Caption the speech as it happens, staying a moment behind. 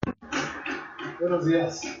Buenos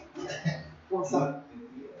días. ¿Cómo están?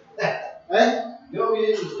 ¿Eh? Yo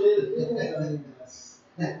bien, ustedes. Bien, gracias.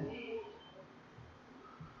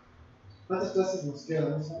 ¿Cuántas clases nos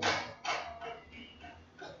quedan? ¿No sabes?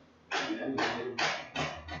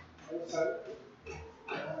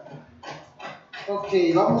 Ok,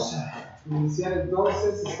 vamos a iniciar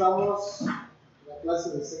entonces. Estamos en la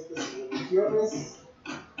clase de sectas y religiones.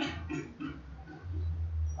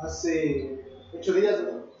 Hace 8 días,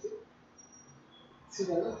 ¿verdad? Sí,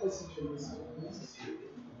 ¿verdad? Hace 8 días.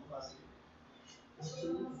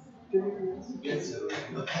 ¿Qué días?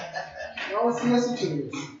 No, sí, hace 8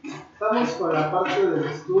 días. Estamos con la parte del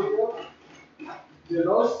estudio de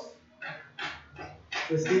los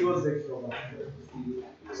testigos de Jehová.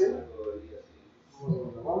 ¿Sí?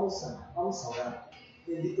 Bueno, vamos a orar.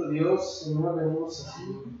 Bendito Dios, Señor, venimos aquí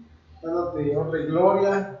dándote honra y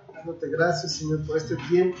gloria, dándote gracias, Señor, por este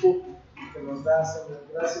tiempo que nos das, Señor.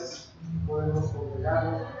 Gracias por podernos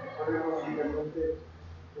congregar, podernos libremente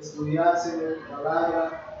estudiar, Señor, tu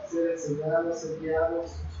palabra, ser enseñados, ser guiados.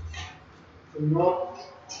 Señor,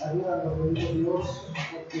 ayúdanos, bendito Dios,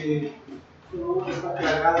 porque tu mundo está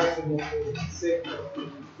plagado, Señor, de sectas, de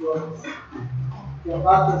religiones, que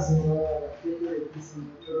apartan, Señor, a la gente de ti, Señor,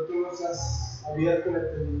 pero tú nos has abierto el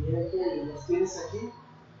entendimiento y nos tienes aquí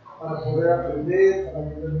para poder aprender, para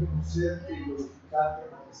poder conocerte y glorificarte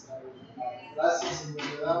con nuestra vida. Gracias, Señor,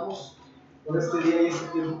 te damos por este día y este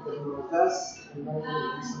tiempo que nos das, en el nombre de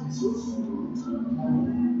Cristo Jesús.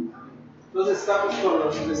 Amén. Entonces estamos con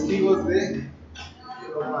los testigos de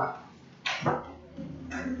Jehová.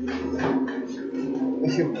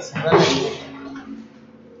 Déjenme cerrar.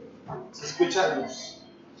 ¿Se escucha luz?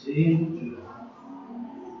 Sí.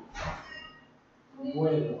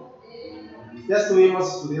 Bueno, ya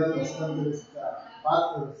estuvimos estudiando bastante de esta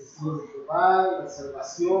parte de los testigos de Jehová, la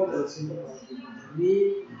salvación de los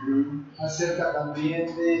 144,000, acerca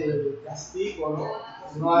también del castigo, ¿no?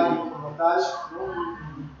 No hay como tal, ¿no?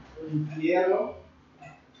 Un infierno,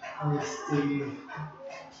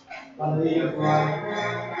 para ellos no hay.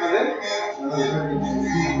 ¿A ver?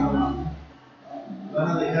 Van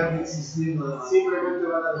a dejar de existir nada más. Simplemente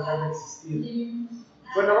van a dejar de existir.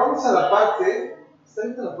 Bueno, vamos a la parte. ¿Está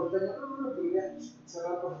ahorita la puerta? ¿No me podría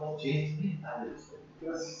cerrar, por favor? Sí.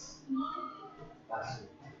 Gracias. Paso.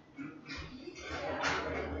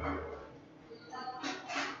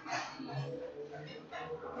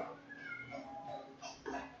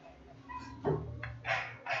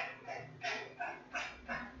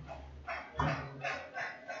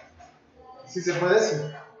 ¿Sí se puede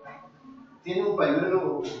decir? Tiene un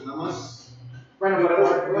pañuelo nada más. Bueno, pero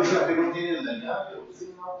no sé. que no tiene la llave.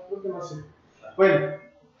 Sí, no, creo que no sé. Bueno,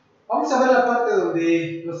 vamos a ver la parte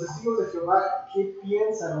donde los testigos de Jehová, ¿qué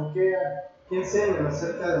piensan o qué enseñan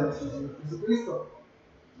acerca de nuestro Señor Jesucristo?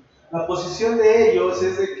 La posición de ellos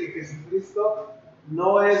es de que Jesucristo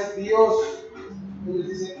no es Dios. Ellos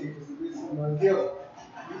dicen que Jesucristo no es Dios.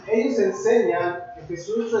 Ellos enseñan que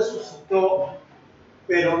Jesús resucitó,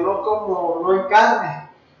 pero no en carne,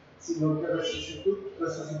 sino que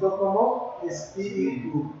resucitó como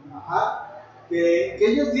espíritu. Que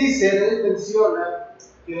ellos dicen, ellos mencionan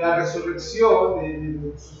que la resurrección de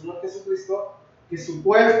nuestro Señor Jesucristo, que su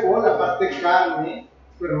cuerpo, la parte carne,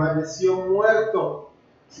 permaneció muerto.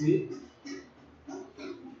 ¿Sí?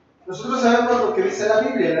 Nosotros sabemos lo que dice la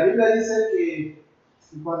Biblia. La Biblia dice que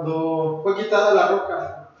cuando fue quitada la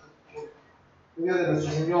roca en medio de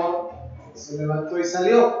nuestro Señor, se levantó y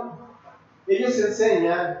salió. Ellos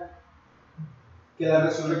enseñan que la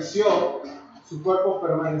resurrección, su cuerpo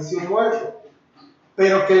permaneció muerto,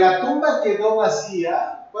 pero que la tumba quedó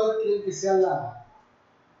vacía. ¿Cuál creen que sea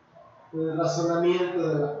el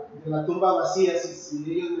razonamiento de la tumba vacía? Si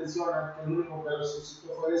ellos mencionan que el único que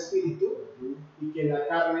resucitó fue el espíritu y que la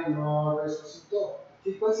carne no resucitó,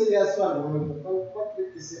 ¿cuál sería su argumento? ¿Cuál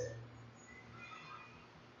creen que sea?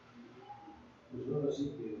 Pues ahora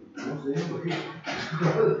sí que no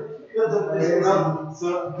sé.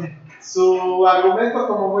 Su argumento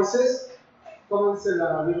como Moisés, ¿cómo dice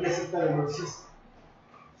la Biblia acerca de Moisés?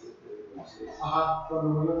 Cuando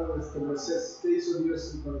murió Moisés, ¿qué hizo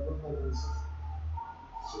Dios con el cuerpo de Moisés?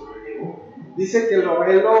 Dice que él lo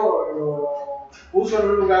puso en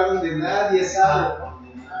un lugar donde nadie sabe.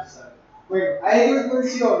 Bueno, a ellos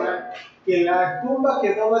mencionan que la tumba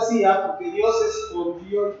quedó vacía porque Dios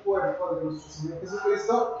escondió el cuerpo de nuestro Señor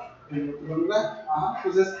Jesucristo en otro lugar.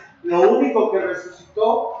 Entonces, lo único que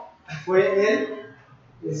resucitó fue el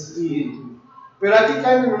Espíritu. Pero aquí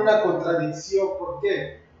caen en una contradicción. ¿Por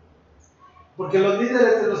qué? Porque los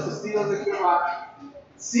líderes de los testigos de Jehová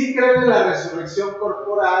sí creen en la resurrección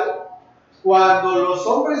corporal cuando los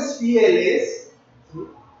hombres fieles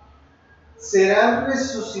serán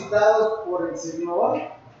resucitados por el Señor,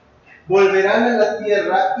 volverán a la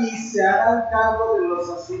tierra y se harán cargo de los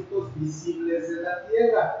asuntos visibles de la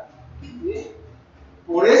tierra. ¿Sí?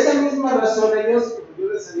 Por esa misma razón ellos, como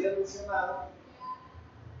yo les había mencionado,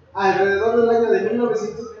 alrededor del año de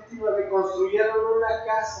 1929 construyeron una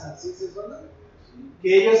casa. ¿Sí se suena?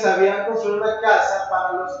 Que ellos habían construido una casa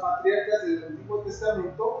para los patriarcas del Antiguo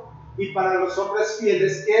Testamento y para los hombres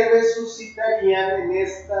fieles que resucitarían en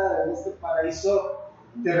este paraíso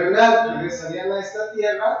terrenal, regresarían a esta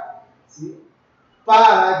tierra, ¿sí?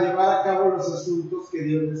 Para llevar a cabo los asuntos que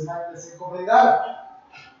Dios les encomendaba.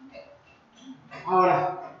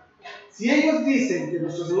 Ahora, si ellos dicen que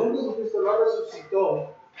nuestro Señor Jesucristo no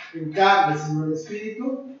resucitó en carne, sino en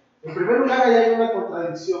espíritu, en primer lugar ahí hay una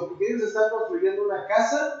contradicción, porque ellos están construyendo una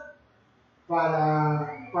casa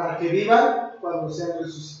para que vivan cuando sean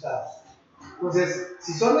resucitados. Entonces,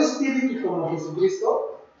 si son espíritu como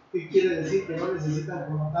Jesucristo, ¿qué quiere decir? Que no necesitan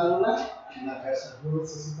como tal una casa, no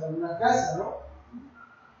necesitan una casa, ¿no?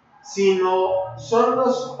 Sino son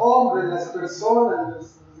los hombres, las personas,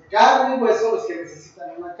 los de carne y hueso los que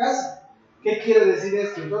necesitan una casa. ¿Qué quiere decir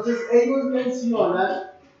esto? Entonces, ellos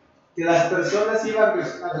mencionan que las personas iban a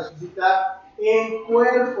resucitar en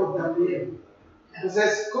cuerpo también.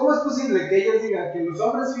 Entonces, ¿cómo es posible que ellos digan que los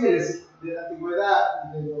hombres fieles de la antigüedad,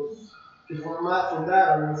 de los que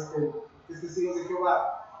fundaron testigos de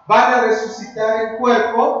Jehová, van a resucitar en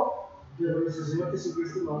cuerpo, pero nuestro Señor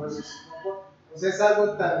Jesucristo no resucitó en cuerpo? O sea, es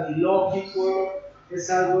algo tan ilógico, es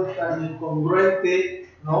algo tan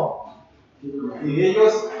incongruente, ¿no? Y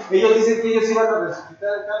ellos dicen que ellos iban a resucitar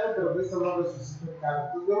en carne, pero Cristo no resucitó en carne.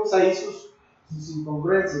 Entonces vemos ahí sus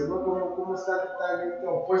incongruencias, ¿no? Cómo están totalmente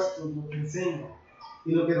opuestos lo que enseñan.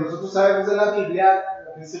 Y lo que nosotros sabemos de la Biblia,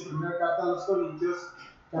 lo que dice primera carta a los Corintios,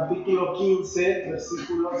 capítulo 15,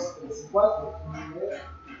 versículos 3 y 4.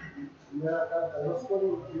 Primera carta a los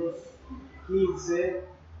Corintios 15,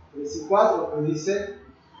 3 y 4, que dice: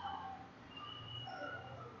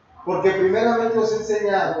 porque primeramente os he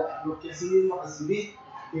enseñado lo que así mismo recibí,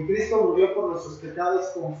 que Cristo murió por nuestros pecados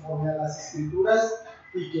conforme a las Escrituras,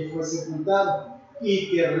 y que fue sepultado,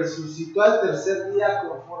 y que resucitó al tercer día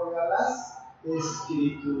conforme a las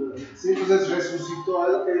Escrituras. ¿Sí? Entonces resucitó, a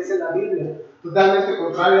lo que dice la Biblia, totalmente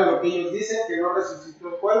contrario a lo que ellos dicen, que no resucitó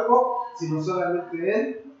en cuerpo, sino solamente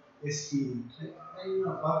en espíritu. Hay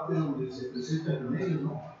una parte donde se presenta con ellos,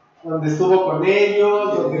 ¿no? Donde estuvo con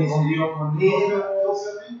ellos, donde comió con ellos.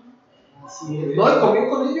 Así es. No, y comió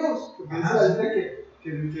con ellos, porque dice la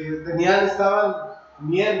Biblia que estaban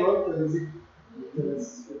comiendo,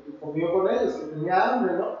 que comió con ellos, que tenía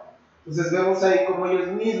hambre, ¿no? Entonces vemos ahí como ellos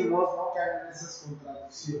mismos no caen en esas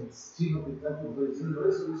contradicciones. Sí, lo que está contradiciendo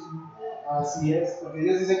eso, así es, porque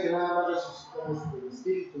ellos dicen que nada más resucitó el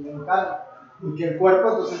espíritu, no el carne, y que el cuerpo,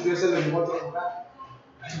 entonces Dios se lo llevó a otro lugar.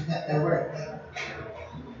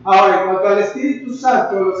 Ahora, en cuanto al Espíritu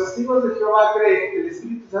Santo, los testigos de Jehová creen que el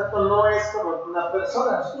Espíritu Santo no es como una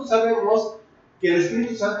persona. Nosotros sabemos que el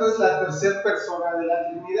Espíritu Santo es la tercera persona de la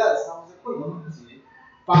Trinidad, ¿estamos de acuerdo? Sí.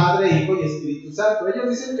 Padre, Hijo y Espíritu Santo. Ellos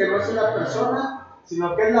dicen que no es una persona,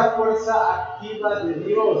 sino que es la fuerza activa de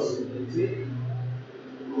Dios, ¿sí?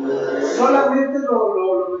 Solamente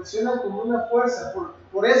lo mencionan como una fuerza.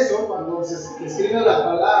 Por eso, cuando se escribe la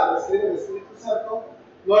palabra, escribe el Espíritu Santo,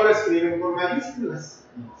 no lo escriben con mayúsculas,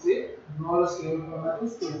 ¿sí? No lo escriben con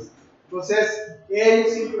mayúsculas. Entonces,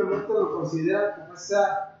 ellos simplemente lo consideran como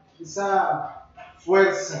esa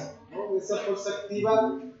fuerza, ¿no? Esa fuerza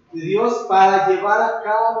activa de Dios para llevar a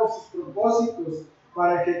cabo sus propósitos,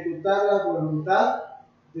 para ejecutar la voluntad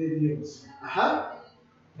de Dios. Ajá.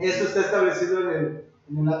 Esto está establecido en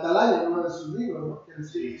el Atalaya, en uno de sus libros, ¿no? Que el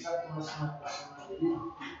Espíritu Santo no es una persona de Dios.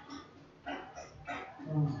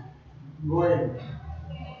 Bueno.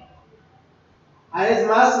 Es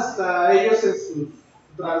más, hasta ellos en su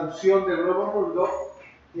traducción del Nuevo Mundo,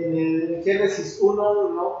 en el Génesis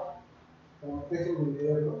 1:1, déjenme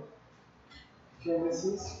leerlo.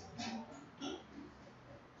 Génesis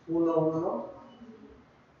 1:1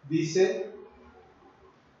 dice: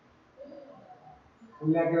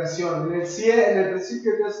 en la creación, en el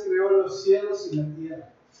principio Dios creó los cielos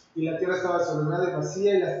y la tierra estaba sobre y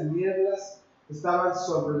vacía, y las tinieblas estaban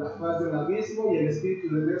sobre la faz del abismo, y el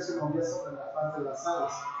Espíritu de Dios se movía sobre la faz de las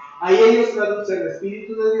aguas. Ahí ellos traducen el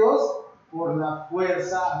Espíritu de Dios por la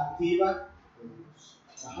fuerza activa de Dios.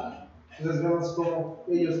 Ajá. Entonces vemos cómo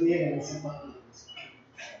ellos niegan esa parte de Dios.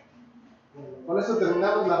 Bueno, con eso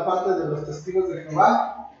terminamos la parte de los testigos de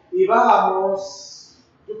Jehová y vamos,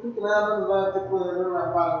 yo creo que nada más nos va a dar tiempo de ver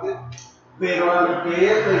una parte, pero a lo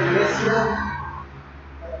que es la iglesia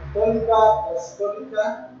católica,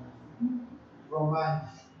 apostólica,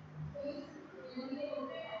 romana.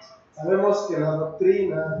 Sabemos que la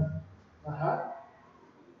doctrina,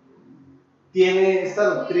 tiene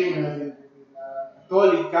esta doctrina de la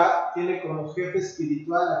católica, tiene como jefe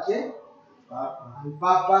espiritual ¿a quién? Al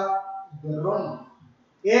Papa de Roma.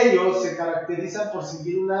 Ellos se caracterizan por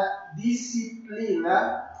seguir una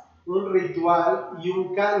disciplina, un ritual y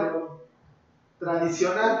un canon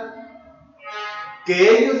tradicional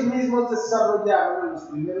que ellos mismos desarrollaron en los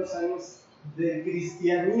primeros años del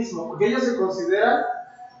cristianismo, porque ellos se consideran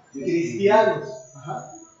cristianos.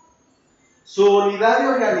 Su unidad de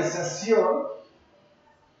organización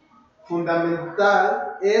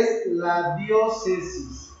fundamental es la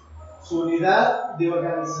diócesis. Su unidad de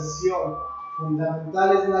organización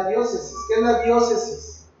fundamental es la diócesis. ¿Qué es la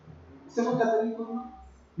diócesis? ¿Usted fue católico?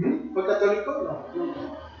 ¿No? ¿Fue católico? No.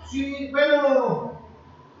 Sí, pero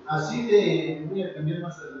así de. Voy a cambiar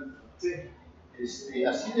más adelante. Sí.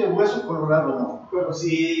 Así de hueso colorado, no. Pero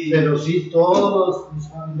sí, todos mis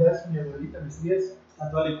familiares, mi abuelita, mis tías,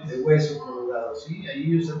 católicos. de hueso colorado, sí.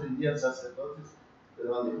 Ahí ellos atendían sacerdotes, le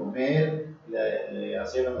daban de comer, le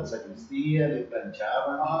hacían la sacristía, le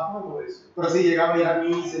planchaban, todo eso. Pero sí llegaba a ir a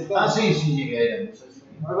misa y todo. Sí, llegué a ir a misa. Sí.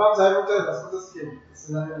 Ahora vamos a ver muchas de las cosas que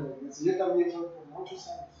se dan en la iglesia. Yo también fui por muchos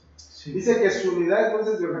años. Sí. Dice que su unidad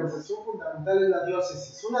entonces de organización fundamental es la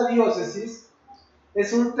diócesis. Una diócesis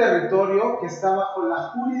es un territorio que está bajo la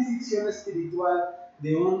jurisdicción espiritual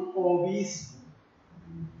de un obispo.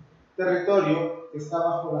 Territorio que está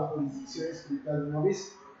bajo la jurisdicción espiritual de un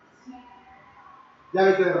obispo. Ya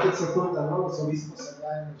ve que de repente se juntan, ¿no? Los obispos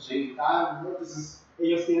allá en el hospital, ¿no? Entonces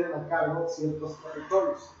ellos tienen a cargo ciertos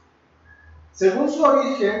territorios. Según su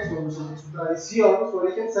origen, su tradición, su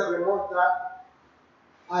origen se remonta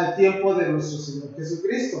al tiempo de nuestro Señor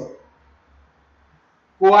Jesucristo.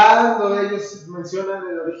 Cuando ellos mencionan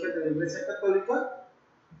el origen de la Iglesia Católica,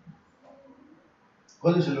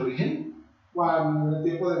 ¿cuál es el origen? Cuando en el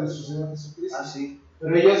tiempo de nuestro Señor Jesucristo. Sí.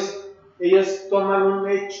 Pero ellos toman un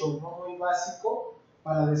hecho no muy básico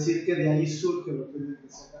para decir que de ahí surge lo que es la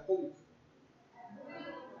Iglesia Católica.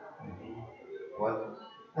 ¿Cuál?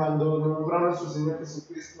 Cuando nombró nuestro Señor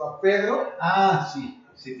Jesucristo a Pedro, sí,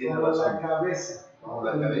 tiene como razón. la cabeza. Como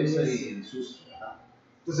la cabeza y Jesús.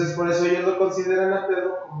 Entonces, por eso ellos lo consideran a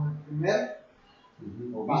Pedro como el primer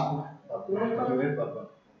obispo. El primer papa.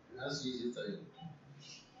 Sí, está bien.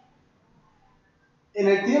 En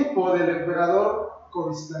el tiempo del emperador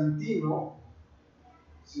Constantino,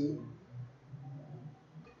 ¿sí?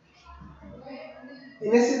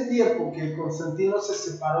 En ese tiempo que Constantino se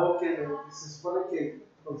separó, que se supone que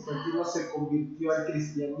Constantino se convirtió al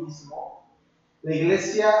cristianismo, la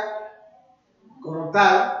iglesia como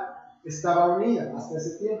tal estaba unida hasta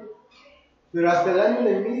ese tiempo. Pero hasta el año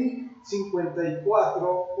de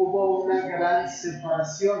 1054 hubo una gran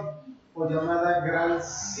separación, o llamada gran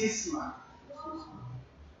cisma.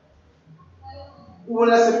 Hubo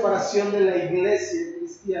la separación de la iglesia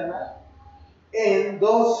cristiana en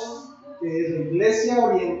dos, que es la iglesia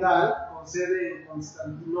oriental, con sede en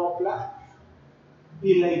Constantinopla,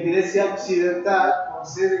 y la iglesia occidental, con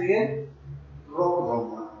sede en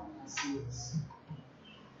Roma. Así es.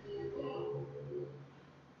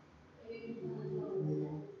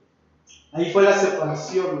 Ahí fue la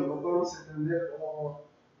separación, no podemos entender o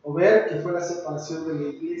ver que fue la separación de la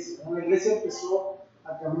iglesia. La iglesia empezó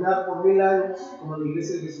a caminar por 1000 años como la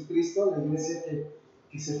iglesia de Jesucristo, la iglesia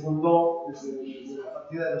que se fundó desde la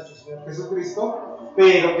partida de nuestro Señor Jesucristo,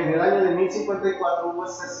 pero que en el año de 1054 hubo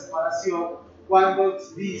esa separación cuando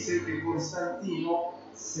dice que Constantino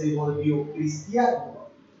se volvió cristiano,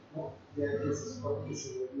 ¿no? Ya que se supone que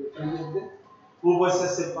se volvió creyente. Hubo esa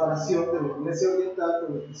separación de la iglesia oriental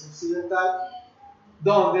con la iglesia occidental,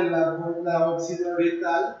 donde la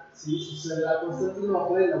occidental, ¿sí? Sucede la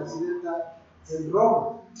Constantinopla y la occidental en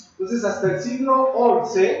Roma. Entonces, hasta el siglo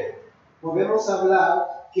XI podemos hablar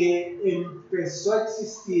que empezó a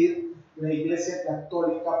existir la Iglesia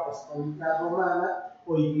Católica Apostólica Romana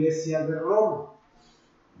o Iglesia de Roma.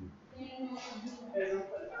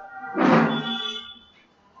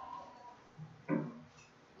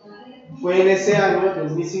 Fue en ese año,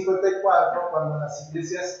 2054, cuando las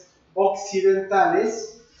iglesias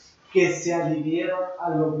occidentales que se adhirieron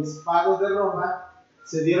al obispado de Roma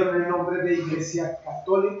se dieron el nombre de Iglesia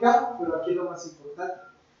Católica, pero aquí lo más importante,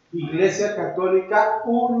 Iglesia Católica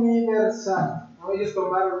Universal. ¿No? Ellos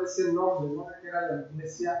tomaron ese nombre, ¿no? Que era la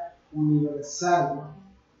Iglesia Universal, ¿no?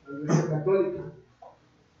 La Iglesia Católica.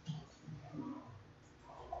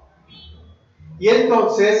 Y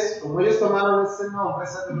entonces, como ellos tomaron ese nombre,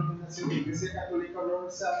 esa denominación de Iglesia Católica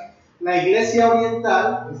Universal, la Iglesia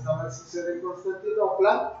Oriental, que estaba en su sede en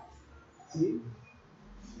Constantinopla, ¿sí?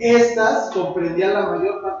 Estas comprendían la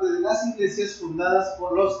mayor parte de las iglesias fundadas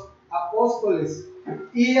por los apóstoles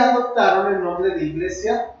y adoptaron el nombre de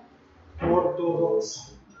Iglesia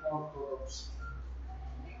Ortodoxa.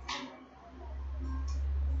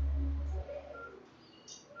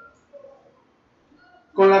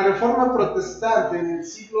 Con la Reforma Protestante en el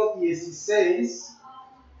siglo XVI,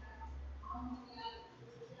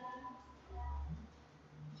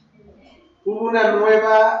 hubo una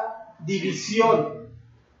nueva división.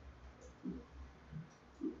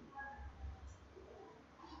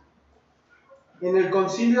 En el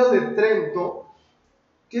Concilio de Trento,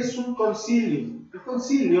 ¿qué es un concilio? El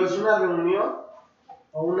concilio es una reunión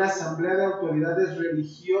o una asamblea de autoridades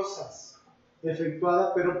religiosas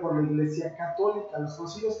efectuada pero por la Iglesia Católica. Los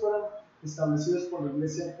concilios fueron establecidos por la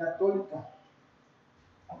Iglesia Católica.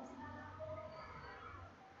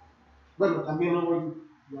 Bueno, también hubo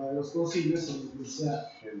los concilios en la Iglesia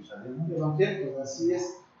evangélica, así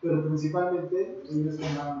es, pero principalmente ellos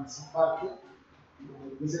tomaban esa parte de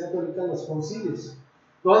la Iglesia Católica, los concilios,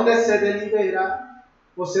 donde se delibera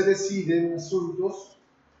o se deciden asuntos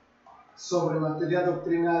sobre materia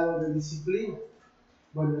doctrinal o de disciplina.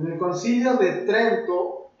 Bueno, en el Concilio de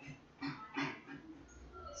Trento,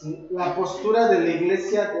 ¿sí?, la postura de la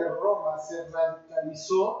Iglesia de Roma se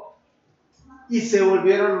radicalizó y se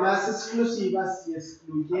volvieron más exclusivas y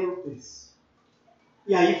excluyentes.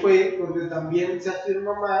 Y ahí fue donde también se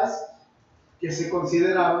afirmó más que se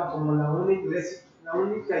consideraban como la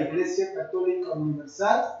única iglesia católica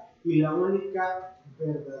universal y la única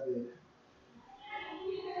verdadera.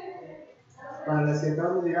 Para las que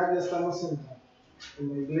acaban de llegar, ya estamos en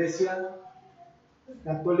la iglesia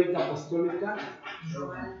católica apostólica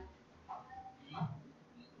romana.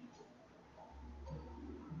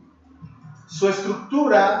 Su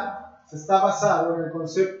estructura está basada en el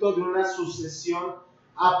concepto de una sucesión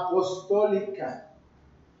apostólica,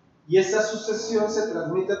 y esa sucesión se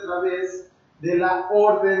transmite a través de la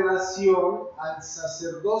ordenación al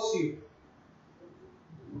sacerdocio.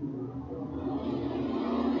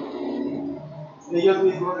 Ellos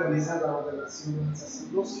mismos realizan la ordenación al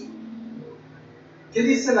sacerdocio. ¿Qué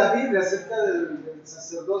dice la Biblia acerca del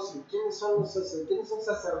sacerdocio? ¿Quiénes son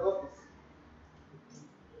sacerdotes?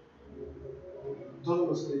 Todos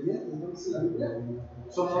los creyentes, ¿no dice la Biblia?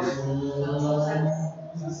 Somos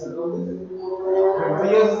sacerdotes. Pero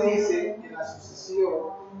ellos dicen que la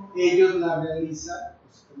sucesión, ellos la realizan,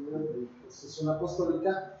 pues, sucesión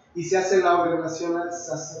apostólica, y se hace la ordenación al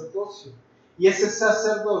sacerdocio. Y ese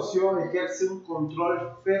sacerdocio ejerce un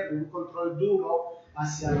control férreo, un control duro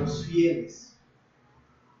hacia los fieles.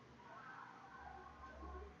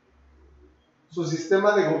 Su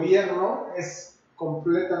sistema de gobierno es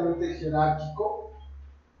completamente jerárquico,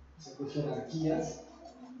 o sea, de jerarquías.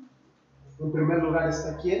 En primer lugar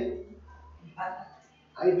está ¿quién?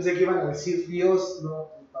 Ahí pensé que iban a decir Dios, no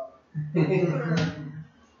el Papa.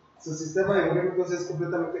 Su sistema de gobierno entonces es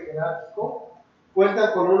completamente jerárquico.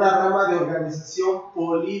 Cuentan con una rama de organización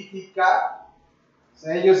política. O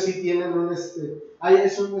sea, ellos sí tienen es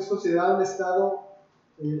considerado un Estado,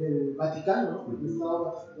 el Vaticano, ¿no? El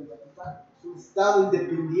Estado del Vaticano. Es un Estado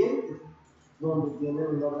independiente donde tienen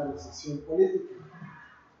una organización política.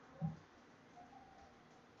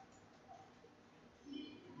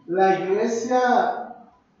 La iglesia,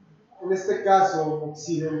 en este caso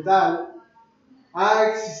occidental,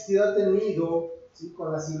 ha tenido, ¿sí?,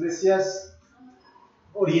 con las iglesias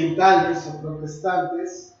orientales o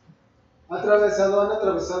protestantes, han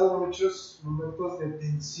atravesado muchos momentos de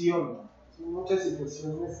tensión, ¿sí?, muchas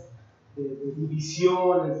situaciones de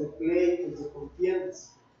divisiones, de pleitos, de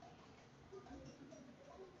contiendas.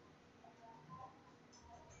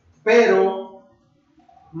 Pero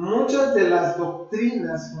muchas de las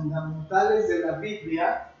doctrinas fundamentales de la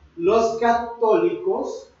Biblia, los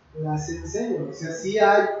católicos las enseñan. O sea, sí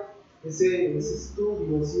hay ese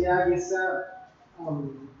estudio, sí hay ese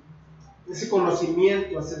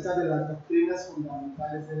conocimiento acerca de las doctrinas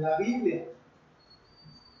fundamentales de la Biblia.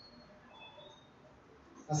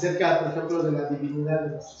 Acerca, por ejemplo, de la divinidad de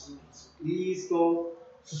nuestro Señor Jesucristo,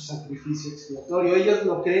 su sacrificio expiatorio. Ellos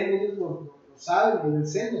lo creen, ellos lo saben, lo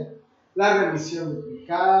enseñan. La remisión del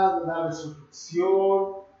pecado, la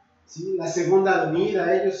resurrección, ¿sí?, la segunda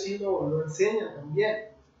venida, ellos sí lo enseñan también.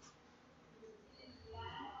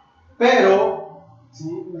 Pero,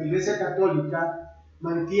 ¿sí?, la Iglesia Católica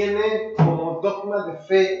mantiene como dogma de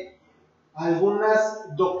fe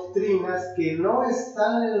algunas doctrinas que no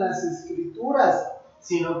están en las Escrituras,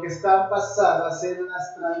 sino que están basadas en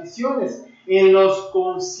las tradiciones, en los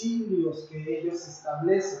concilios que ellos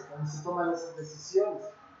establecen cuando se toman esas decisiones.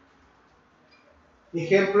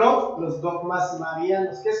 Ejemplo, los dogmas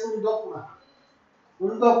marianos. ¿Qué es un dogma?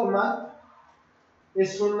 Un dogma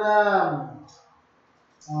es una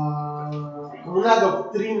como una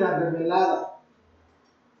doctrina revelada,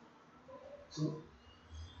 ¿sí?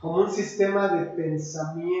 Como un sistema de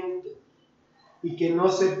pensamiento y que no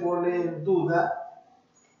se pone en duda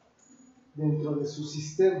dentro de su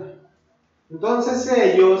sistema. Entonces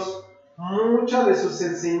ellos, muchas de sus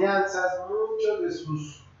enseñanzas, mucho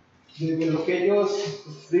de lo que ellos,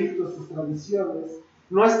 sus ritos, sus tradiciones,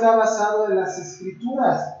 no está basado en las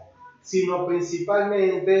escrituras, sino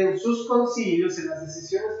principalmente en sus concilios, en las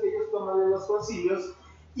decisiones que ellos toman en los concilios,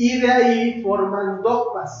 y de ahí forman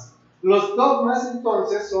dogmas. Los dogmas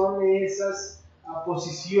entonces son esas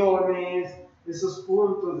posiciones, esos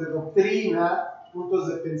puntos de doctrina, puntos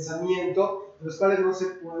de pensamiento, en los cuales no se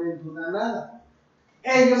pone en duda nada.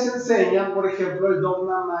 Ellos enseñan, por ejemplo, el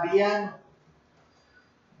dogma mariano.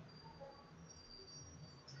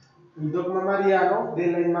 El dogma mariano de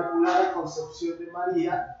la Inmaculada Concepción de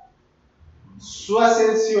María, su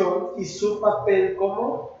ascensión y su papel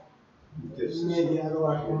como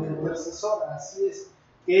mediadora, como intercesora. Así es.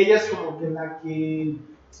 Que ella es como que la que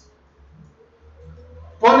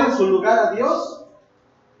pone en su lugar a Dios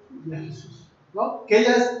y a Jesús, ¿no? Que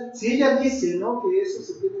ella, si ella dice, ¿no?, que eso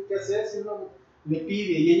se tiene que hacer, si uno le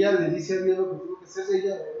pide y ella le dice a Dios lo que tiene que hacer,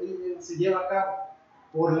 ella se lleva a cabo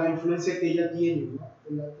por la influencia que ella tiene, ¿no?,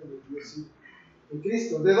 delante de Dios y de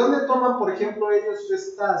Cristo. ¿De dónde toman, por ejemplo, ellos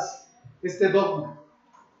este dogma?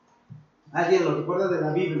 ¿Alguien lo recuerda de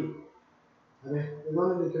la Biblia? A ver, ¿de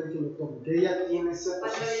dónde le creen que lo toman? Que ella tiene esa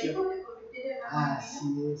posición.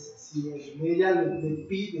 Así es. Ella le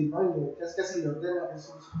pide, ¿no? Y casi le ordena a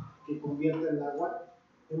Jesús que convierta el agua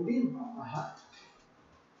en vino. Ajá.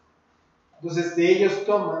 Entonces, de ellos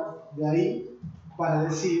toman de ahí para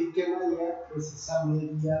decir que María es esa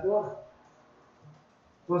mediadora.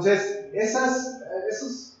 Entonces,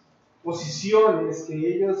 esas posiciones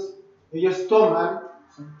que ellos toman,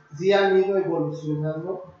 sí han ido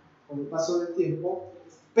evolucionando con el paso del tiempo,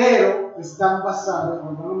 pero están basadas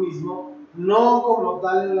en lo mismo, no como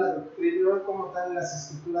tal en la doctrina, no como tal en las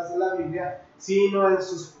escrituras de la Biblia, sino en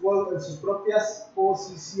sus propias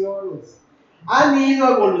posiciones. Han ido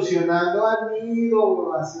evolucionando, han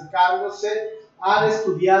ido acercándose, han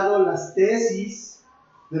estudiado las tesis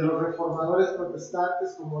de los reformadores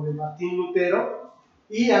protestantes como de Martín Lutero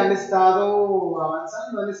y han estado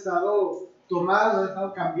avanzando, han estado tomando, han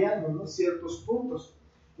estado cambiando, ¿no?, ciertos puntos.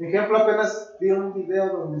 Por ejemplo, apenas vi un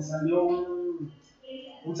video donde salió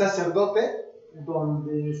un sacerdote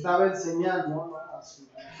donde estaba enseñando, ¿no?, a su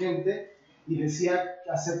gente y decía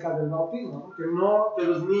acerca del bautismo, ¿no?, que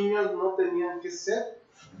los niños no tenían que ser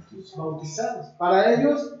bautizados. Para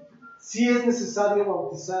ellos sí es necesario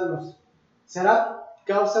bautizarlos. ¿Será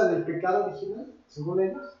causa del pecado original, según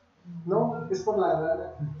ellos? No, es por la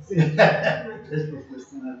gana. Sí.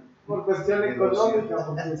 Por cuestión económica,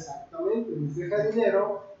 porque exactamente les deja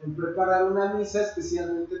dinero en preparar una misa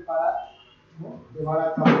especialmente para, ¿no?, llevar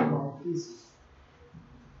a cabo el bautismo.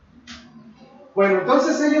 Bueno,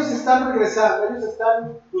 entonces ellos están regresando, ellos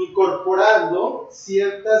están incorporando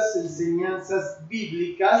ciertas enseñanzas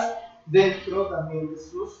bíblicas dentro también de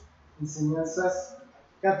sus enseñanzas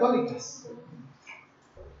católicas.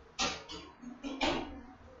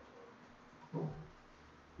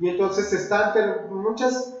 Y entonces esta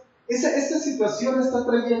situación está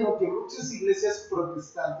trayendo que muchas iglesias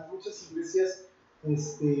protestantes, muchas iglesias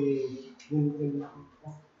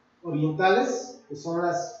orientales, que son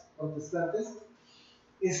las protestantes,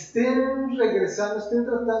 estén regresando, estén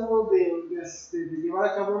tratando de llevar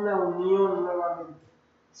a cabo una unión nuevamente,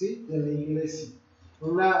 ¿sí?, de la iglesia,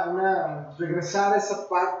 regresar a esa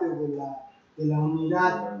parte de la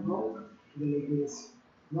unidad, ¿no?, de la iglesia,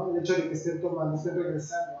 ¿no?, el hecho de que estén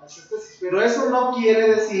regresando a esa tesis. Pero eso no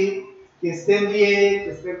quiere decir que estén bien,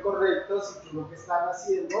 que estén correctos y que lo que están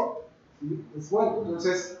haciendo, ¿sí?, es bueno.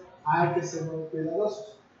 Entonces hay que ser muy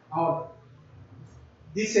cuidadosos. Ahora,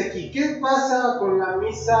 dice aquí, ¿qué pasa con la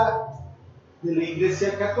misa de la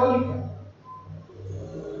Iglesia Católica?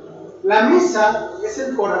 La misa es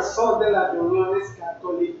el corazón de las reuniones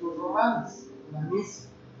católico-romanas. La misa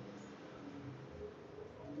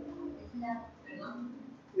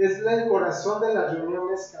es el corazón de las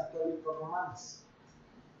reuniones católico-romanas.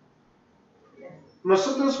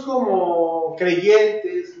 Nosotros como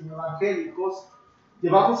creyentes, como evangélicos,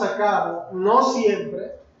 llevamos a cabo, no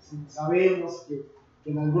siempre, sabemos que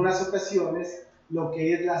en algunas ocasiones, lo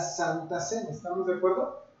que es la Santa Cena, ¿estamos de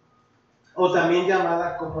acuerdo? O también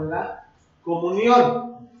llamada como la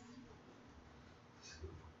comunión.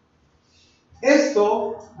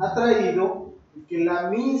 Esto ha traído que la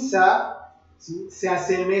misa, ¿sí?, se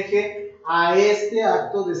asemeje a este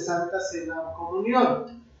acto de Santa Cena o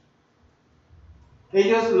comunión.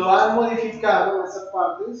 Ellos lo han modificado en esa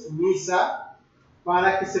parte, su misa,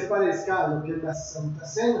 para que se parezca a lo que es la Santa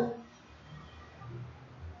Cena.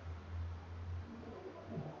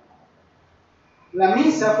 La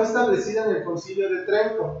misa fue establecida en el Concilio de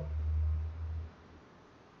Trento.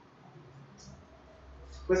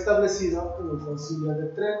 Fue establecido en el Concilio de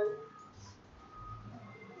Trento.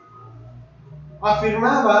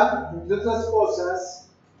 Afirmaba, entre otras cosas,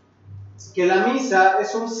 que la misa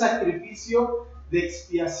es un sacrificio de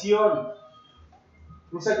expiación.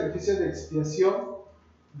 Un sacrificio de expiación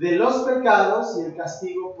de los pecados y el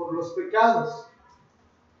castigo por los pecados.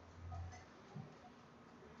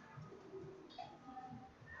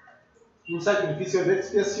 Un sacrificio de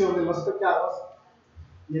expiación de los pecados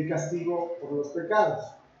y el castigo por los pecados.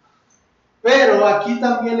 Pero aquí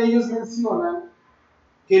también ellos mencionan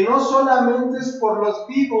que no solamente es por los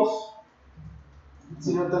vivos,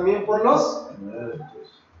 sino también por los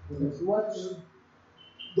muertos.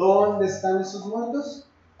 ¿Dónde están esos muertos?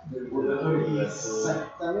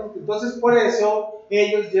 Exactamente. Entonces, por eso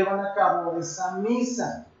ellos llevan a cabo esa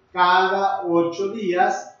misa cada 8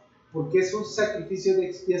 días, porque es un sacrificio de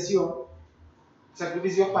expiación,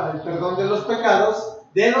 sacrificio para el perdón de los pecados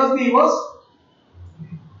de los vivos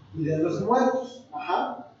y de los muertos.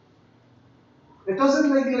 Ajá. Entonces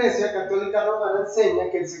la Iglesia Católica Romana enseña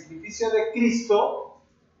que el sacrificio de Cristo,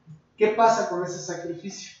 ¿qué pasa con ese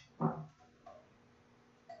sacrificio?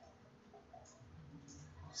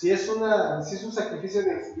 Si es un sacrificio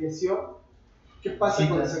de expiación, ¿qué pasa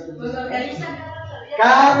con el sacrificio?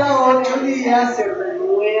 Cada 8 días se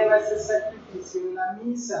renueva ese sacrificio en la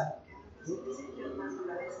misa.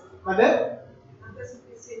 ¿Vale?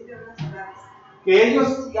 Que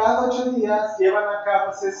ellos cada 8 días llevan a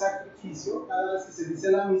cabo ese sacrificio. Cada vez que se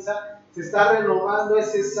dice la misa, se está renovando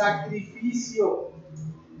ese sacrificio.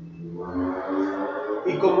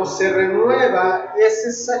 Y como se renueva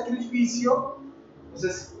ese sacrificio,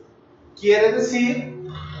 entonces quiere decir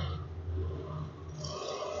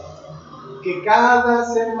que cada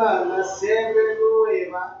semana se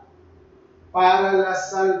renueva para la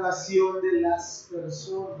salvación de las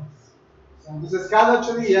personas. O sea, entonces cada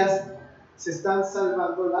 8 días se están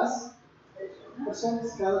salvando las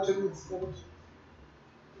personas, cada 8 días.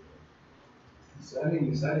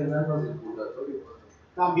 Salen almas del purgatorio.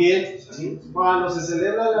 También, ¿sí? Cuando se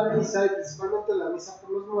celebra la misa, y principalmente la misa por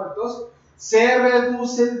los muertos, se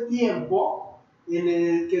reduce el tiempo en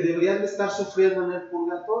el que deberían de estar sufriendo en el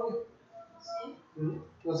purgatorio. ¿Sí?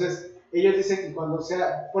 Entonces, ellos dicen que cuando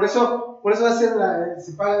sea, por eso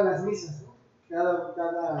se pagan las misas, ¿no? Cada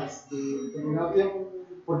determinado tiempo,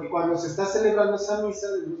 porque cuando se está celebrando esa misa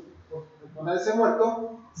por recordar ese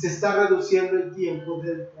muerto, se está reduciendo el tiempo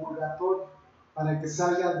del purgatorio, para que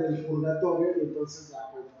salga del purgatorio y entonces ya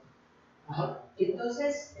vuelva. Ajá.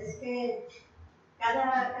 Entonces, es que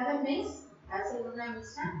cada mes hacen una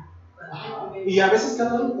misa. Y a veces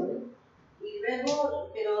cada año también. Y luego,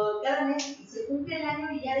 pero cada mes se cumple el año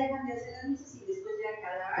y ya dejan de hacer las misas y después ya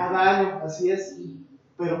cada año. Cada año, así es.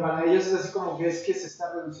 Pero para ellos es así como que es que se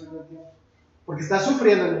está reduciendo el tiempo. Porque está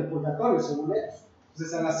sufriendo en el purgatorio, según ellos.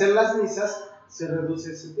 Entonces, al hacer las misas, se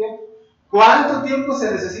reduce ese tiempo. ¿Cuánto tiempo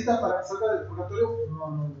se necesita para que salga del purgatorio?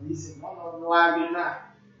 No dicen, no hay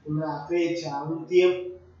una fecha, un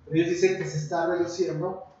tiempo. Pero ellos dicen que se está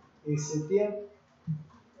reduciendo ese tiempo.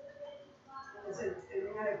 Se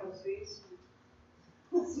termina de construir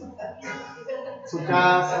su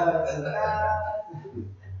casa.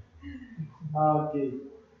 Ok.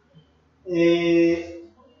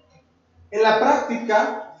 En la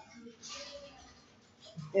práctica,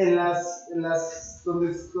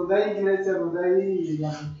 donde hay iglesia, donde hay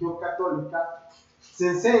la religión católica, se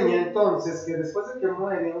enseña entonces que después de que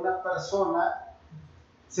muere una persona,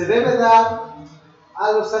 se debe dar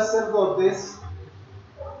a los sacerdotes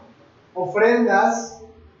ofrendas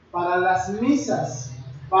para las misas,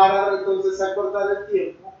 para entonces acortar el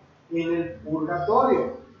tiempo en el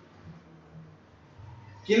purgatorio.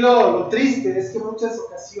 Aquí lo triste es que en muchas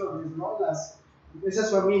ocasiones, ¿no? Esas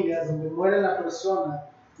familias donde muere la persona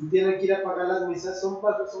y tienen que ir a pagar las misas son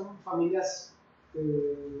familias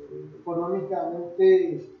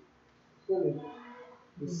económicamente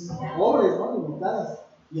pobres, ¿no? Limitadas.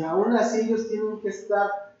 Y aún así ellos tienen que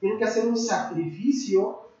hacer un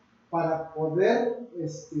sacrificio para poder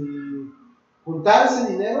juntar ese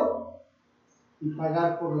dinero y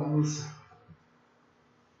pagar por la misa.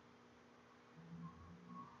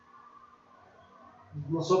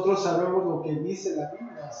 Nosotros sabemos lo que dice la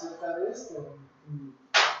Biblia acerca de esto.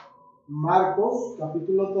 Marcos,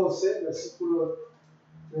 capítulo 12, versículo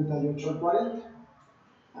 38 al 40.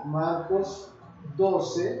 Marcos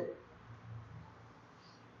 12,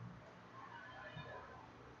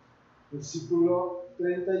 versículo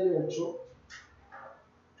 38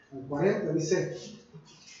 al 40, dice: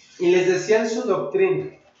 y les decían su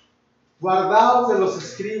doctrina: guardaos de los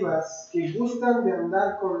escribas, que gustan de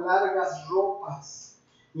andar con largas ropas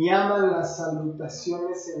y aman las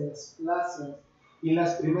salutaciones en las plazas y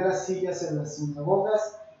las primeras sillas en las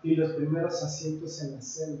sinagogas y los primeros asientos en las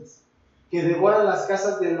celdas, que devoran las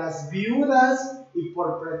casas de las viudas y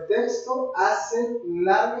por pretexto hacen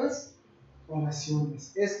largas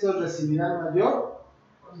oraciones. Estos recibirán mayor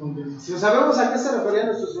condenación. Sabemos a qué se refería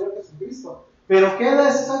nuestro Señor Jesucristo, pero ¿qué era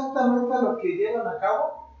exactamente lo que llevan a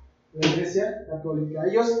cabo la Iglesia Católica?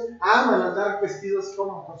 Ellos aman andar vestidos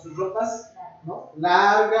como con sus ropas, ¿no?,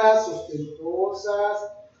 largas, ostentosas.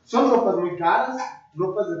 Son ropas muy caras,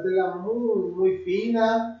 ropas de tela muy, muy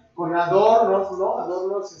fina, con adornos, ¿no?,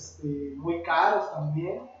 adornos muy caros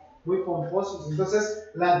también, muy pomposos. Entonces,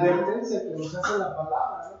 la advertencia que nos hace la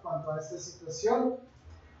palabra, ¿no?, en cuanto a esta situación.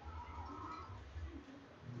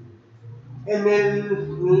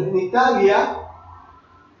 En Italia,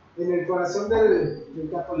 en el corazón del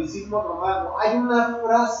catolicismo romano, hay una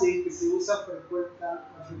frase que se usa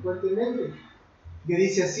frecuentemente, que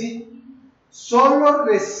dice así: solo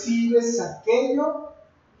recibes aquello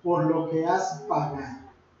por lo que has pagado.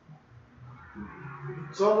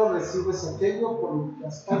 Solo recibes aquello por lo que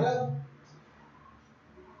has pagado.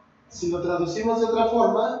 Si lo traducimos de otra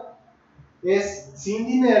forma, es: sin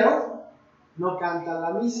dinero no canta la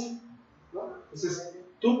misa, ¿no? Entonces,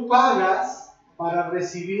 tú pagas para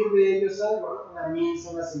recibir de ellos algo, ¿no?, una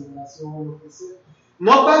misa, una celebración, lo que sea.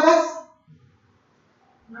 ¿No pagas?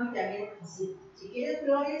 No, y también, si quieres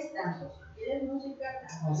flores, tanto. Si quieres música,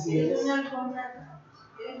 tanto. Así Si quieres es. una alfombra, tanto. Si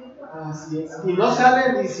quieres otro, Así es. Y no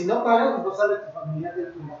salen, y si no pagan, pues no sale tu familia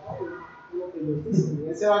del purgatorio, ¿no? Es lo que ellos dicen.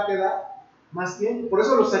 Él se va a quedar más tiempo. Por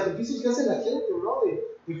eso los sacrificios que hace la gente, ¿no?,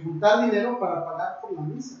 de juntar dinero para pagar por la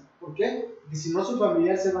misa. ¿Por qué? Porque si no, su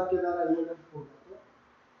familiar se va a quedar ahí en el purgatorio.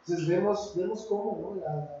 Entonces vemos cómo, ¿no?,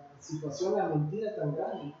 la situación, la mentira tan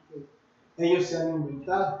grande, ¿no?, que ellos se han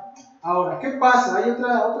inventado. Ahora, ¿qué pasa? Hay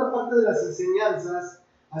otra parte de las enseñanzas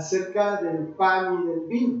acerca del pan y del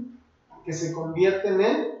vino, que se convierten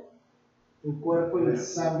en el cuerpo y la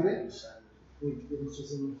sangre de nuestro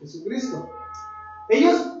Señor Jesucristo.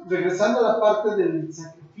 Ellos, regresando a la parte del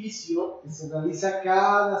sacrificio que se realiza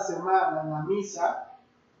cada semana en la misa,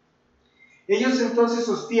 ellos entonces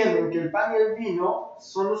sostienen que el pan y el vino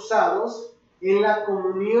son usados en la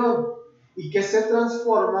comunión y que se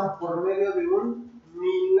transforman por medio de un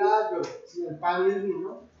milagro. ¿Sí? El pan y el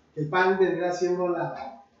vino, el pan vendrá siendo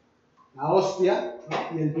la hostia, ¿no?,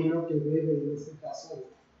 y el vino que bebe, en este caso,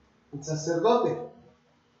 el sacerdote.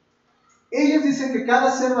 Ellos dicen que cada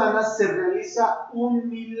semana se realiza un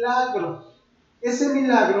milagro. Ese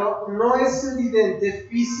milagro no es evidente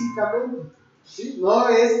físicamente, ¿sí? No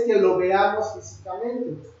es que lo veamos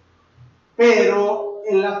físicamente, pero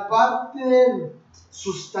en la parte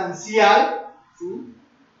sustancial, ¿sí?,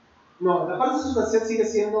 no, la parte sustancial sigue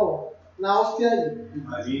siendo una hostia y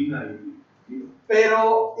harina y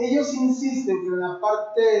pero ellos insisten que en la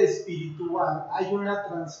parte espiritual hay una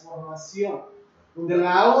transformación, donde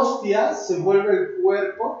la hostia se vuelve el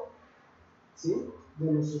cuerpo, ¿sí?,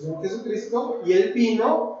 de nuestro Señor Jesucristo, y el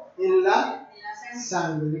vino en la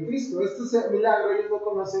sangre de Cristo. Este milagro ellos lo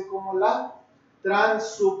conocen como la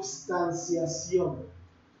transubstanciación.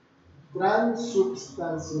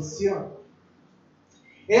 Transubstanciación.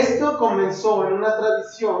 Esto comenzó en una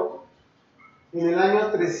tradición en el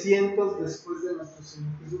año 300 después de nuestro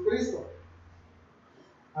Señor Jesucristo,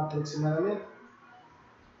 aproximadamente.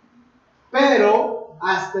 Pero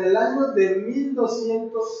hasta el año de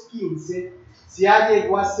 1215 ya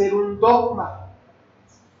llegó a ser un dogma.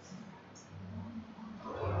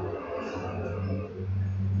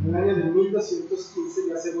 En el año de 1215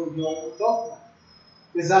 ya se volvió un dogma.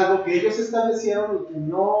 Es algo que ellos establecieron y que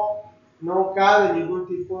no cabe ningún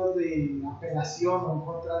tipo de apelación en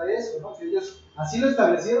contra de eso, ¿no? Que ellos así lo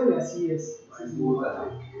establecieron y así es.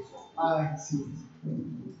 Así es.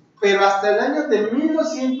 Pero hasta el año de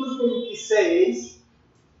 1226,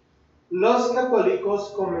 los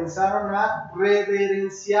católicos comenzaron a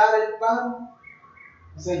reverenciar el pan.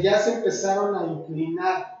 O sea, ya se empezaron a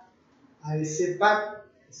inclinar a ese pan,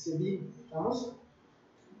 ese vino. ¿Estamos?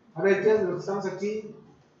 A ver, ¿quiénes de los que estamos aquí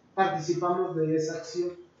participamos de esa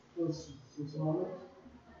acción en su momento?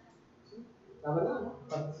 ¿Sí? La verdad, ¿no?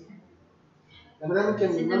 Participamos. La verdad es que a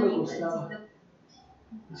mí no me gustaba.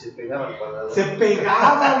 Y se pegaba al paladar. Se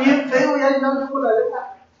pegaba bien feo, ya no por la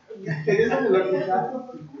letra. Querías que me lo quitara.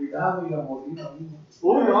 Cuidado y la mordida.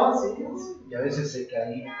 No, sí. Y a veces se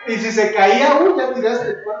caía. Y si se caía, ya tiraste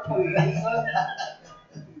el cuerpo.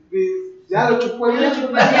 Ya lo chupó el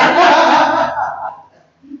lecho.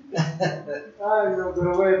 Ay, no,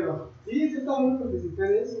 pero bueno. Sí, yo también participé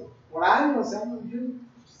de eso. Por años, yo,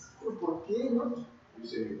 ¿pero por qué, no?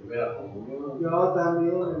 Hice mi primera comunión. Yo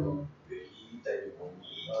también, hermano. Viejita y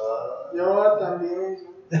comida. Yo también.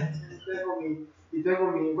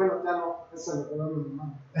 Tengo mi, bueno, ya no, eso lo quedó mi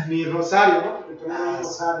mamá. Mi rosario, ¿no? Que tenía un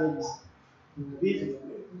rosario en la Biblia.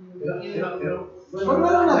 Bueno, no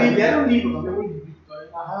era una Biblia, era un libro, ¿no?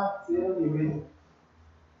 Ajá, sí, era un librito.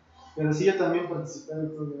 Pero sí, yo también participé de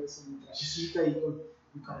todo eso, mi trajecita y todo.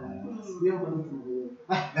 Bien bonito.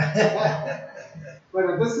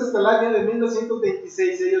 Bueno, entonces hasta el año de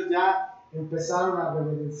 1926 ellos ya empezaron a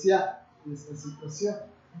reverenciar esta situación.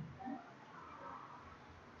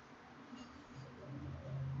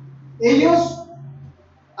 Ellos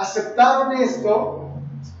aceptaron esto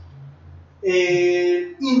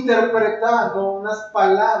interpretando unas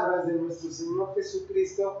palabras de nuestro Señor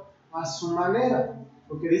Jesucristo a su manera,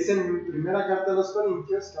 porque dice en primera carta a los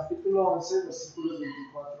Corintios, capítulo 11, versículos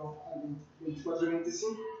 24 y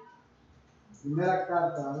 25. Primera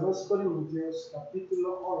carta a los Corintios,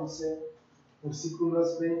 capítulo 11,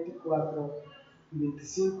 versículos 24 y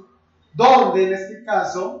 25, donde en este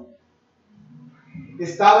caso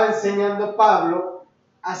estaba enseñando Pablo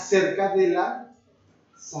acerca de la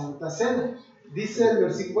Santa Cena. Dice el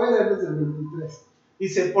versículo, voy a leer desde el 23.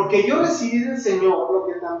 Dice, porque yo recibí del Señor lo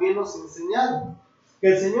que también os he enseñado, que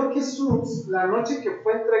el Señor Jesús, la noche que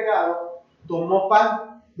fue entregado, tomó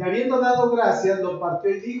pan, y habiendo dado gracias, lo partió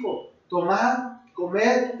y dijo, tomad,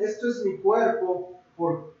 comed, esto es mi cuerpo,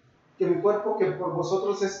 que mi cuerpo que por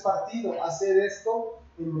vosotros es partido, haced esto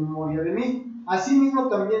en memoria de mí. Asimismo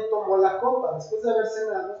también tomó la copa, después de haber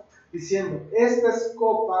cenado, diciendo, esta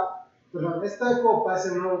copa es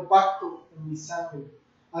el nuevo pacto en mi sangre.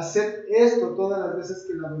 Haced esto todas las veces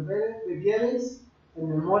que la bebiereis en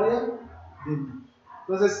memoria de mí.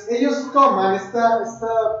 Entonces, ellos toman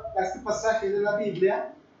este pasaje de la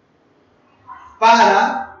Biblia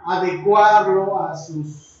para adecuarlo a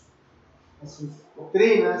sus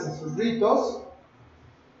doctrinas, a sus ritos,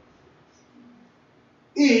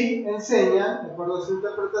 y enseñan, de acuerdo a su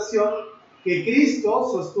interpretación, que Cristo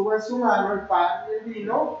sostuvo en su mano el pan y el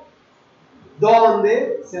vino,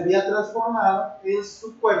 donde se había transformado en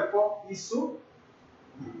su cuerpo y su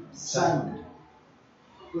sangre.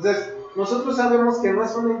 Entonces, nosotros sabemos que no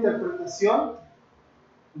es una interpretación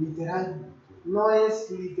literal, no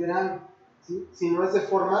es literal, ¿sí? Sino es de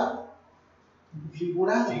forma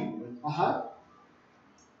figurada. Ajá.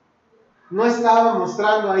 No estaba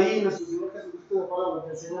mostrando ahí nuestro Señor Jesucristo, de acuerdo a lo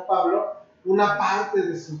que enseña Pablo, una parte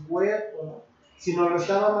de su cuerpo, ¿no? Sino lo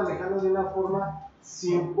estaba manejando de una forma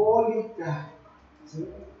simbólica, ¿sí?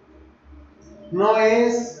 No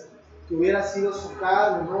es que hubiera sido su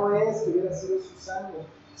carne, no es que hubiera sido su sangre,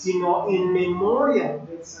 sino en memoria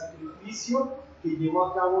del sacrificio que llevó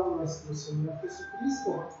a cabo nuestro Señor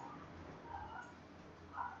Jesucristo.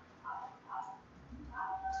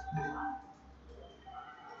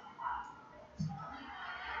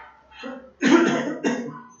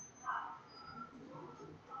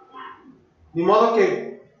 De modo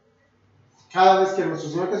que cada vez que nuestro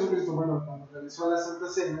Señor Jesucristo, bueno, cuando realizó la Santa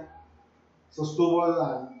Cena, sostuvo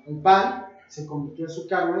el pan, se convirtió en su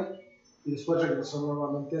carne y después regresó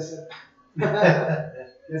nuevamente a hacer.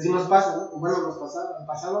 Y así nos pasa, ¿no? Bueno,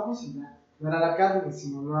 pasábamos y ya no era la carne,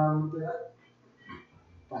 sino nuevamente era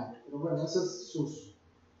pan. Pero bueno, esas son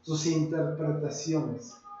sus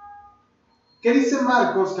interpretaciones. ¿Qué dice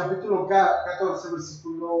Marcos capítulo 14,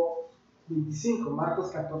 versículo 25?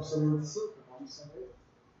 Marcos 14, 25. Vamos a ver.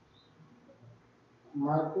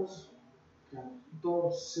 Marcos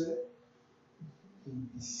 14,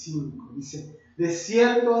 25. Dice, de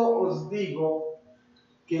cierto os digo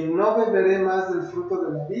que no beberé más del fruto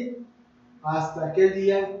de la vid hasta aquel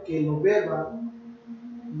día en que lo beba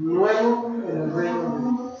nuevo en el reino de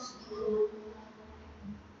Dios.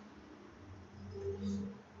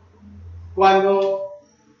 Cuando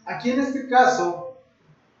aquí en este caso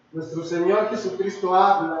nuestro Señor Jesucristo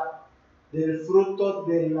habla del fruto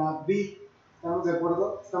de la vid, ¿estamos de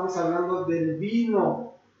acuerdo? Estamos hablando del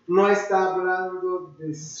vino, no está hablando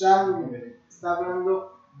de sangre, está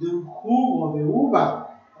hablando de un jugo de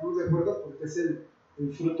uva, ¿estamos de acuerdo? Porque es el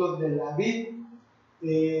fruto de la vid.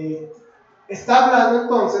 Está hablando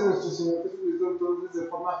entonces nuestro Señor Jesucristo entonces de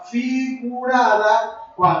forma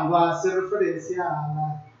figurada cuando hace referencia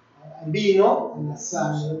al vino, a la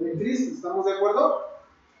sangre de Cristo, ¿estamos de acuerdo?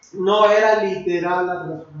 No era literal la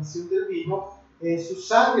transformación del vino en su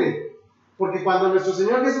sangre, porque cuando nuestro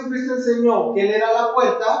Señor Jesucristo enseñó que Él era la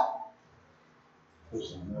puerta,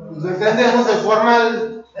 pues lo entendemos de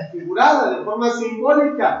forma figurada, de forma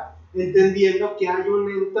simbólica, entendiendo que hay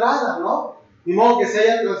una entrada, ¿no? Ni modo que se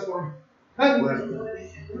haya transformado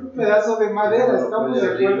Un pedazo de madera, ¿estamos de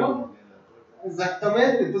acuerdo?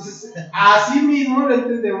 Exactamente, entonces así mismo lo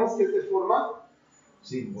entendemos que es de forma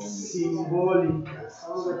simbólica.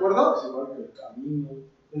 ¿Estamos de acuerdo? Es igual que el camino.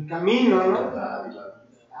 El camino, ¿no? La vida.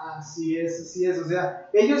 Así es, o sea,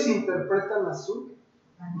 ellos interpretan a su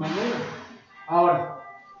manera. Ahora,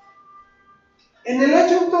 en el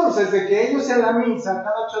hecho entonces de que ellos en la misa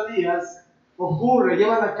cada 8 días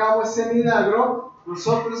llevan a cabo ese milagro,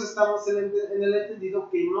 nosotros estamos en el entendido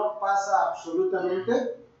que no pasa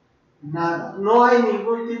absolutamente nada, no hay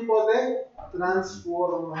ningún tipo de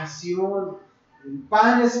transformación. El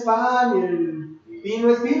pan es pan y el vino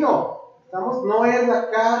es vino. No es la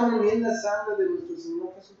carne ni es la sangre de nuestro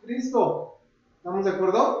Señor Jesucristo. ¿Estamos de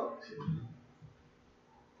acuerdo? Sí.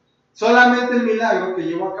 Solamente el milagro que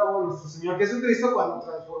llevó a cabo nuestro Señor Jesucristo cuando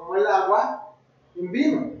transformó el agua en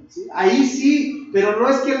vino. ¿Sí? Ahí sí, pero no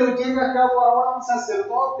es que lo lleve a cabo ahora un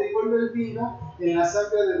sacerdote y vuelve el vino en la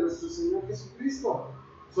sangre de nuestro Señor Jesucristo.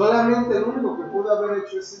 Solamente el único que pudo haber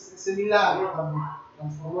hecho ese milagro cuando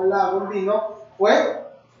transformó el agua en vino fue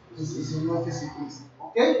nuestro Señor Jesucristo.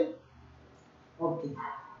 ¿Ok? Ok.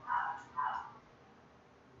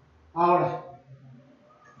 Ahora,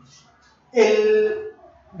 el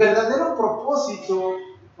verdadero propósito,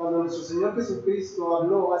 cuando nuestro Señor Jesucristo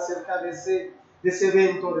habló acerca de ese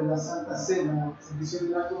evento de la Santa Cena, el servicio de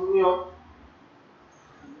la comunión,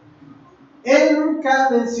 Él nunca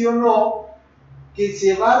mencionó que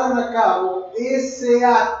llevaran a cabo ese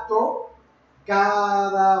acto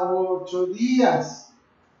cada 8 días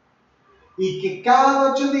y que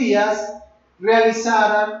cada 8 días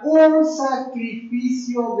realizaran un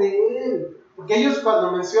sacrificio de Él. Porque ellos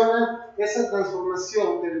cuando mencionan esa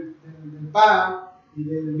transformación del pan y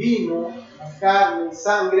del vino, la carne y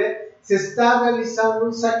sangre, se está realizando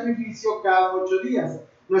un sacrificio cada 8 días.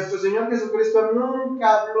 Nuestro Señor Jesucristo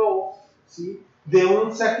nunca habló, ¿sí?, de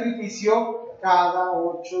un sacrificio cada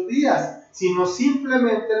 8 días, sino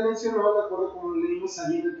simplemente Él mencionó, de acuerdo como lo leímos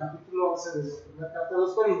ahí en el capítulo 11 de la primera carta de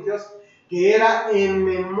los Corintios, que era en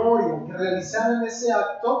memoria, que realizaran ese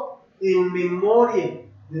acto en memoria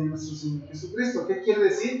de nuestro Señor Jesucristo. ¿Qué quiere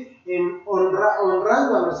decir?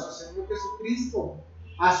 Honrando a nuestro Señor Jesucristo,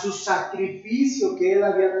 a su sacrificio que Él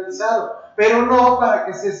había realizado, pero no para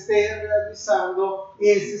que se esté realizando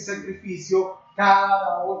ese sacrificio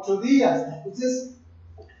cada 8 días. Entonces,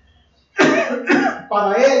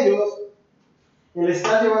 para ellos, el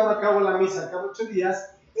estar llevando a cabo la misa cada 8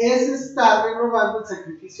 días es estar renovando el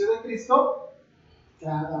sacrificio de Cristo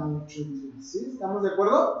cada 8 días. ¿Sí? ¿Estamos de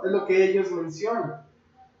acuerdo? Es lo que ellos mencionan.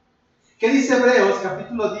 ¿Qué dice Hebreos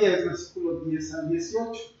capítulo 10, versículos 10 al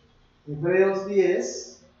 18? Hebreos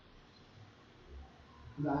 10,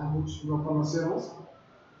 ya muchos lo conocemos.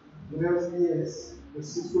 Hebreos 10,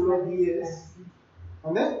 versículo 10.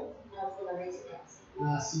 ¿Dónde?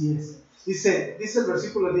 Así es. Dice el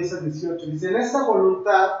versículo 10 al 18, dice: en esta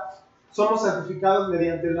voluntad somos santificados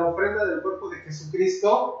mediante la ofrenda del cuerpo de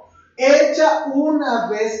Jesucristo, hecha una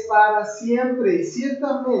vez para siempre, y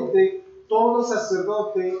ciertamente todo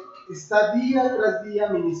sacerdote está día tras día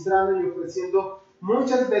ministrando y ofreciendo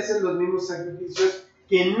muchas veces los mismos sacrificios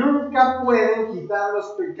que nunca pueden quitar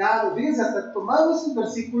los pecados. Fíjense, hasta tomando esos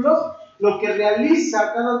versículos, lo que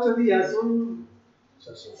realiza cada 8 días un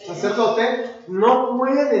sacerdote no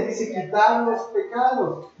puede, dice, quitar los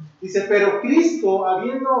pecados. Dice, pero Cristo,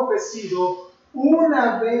 habiendo ofrecido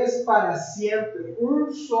una vez para siempre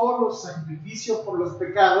un solo sacrificio por los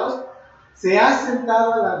pecados, se ha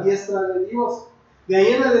sentado a la diestra de Dios. De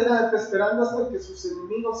ahí en adelante, esperando hasta que sus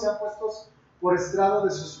enemigos sean puestos por estrado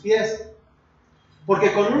de sus pies.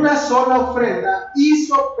 Porque con una sola ofrenda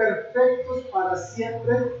hizo perfectos para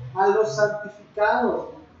siempre a los santificados.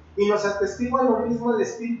 Y nos atestigua lo mismo el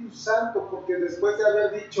Espíritu Santo, porque después de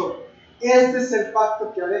haber dicho: este es el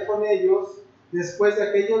pacto que haré con ellos después de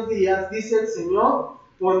aquellos días, dice el Señor,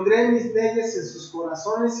 pondré mis leyes en sus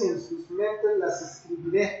corazones y en sus mentes las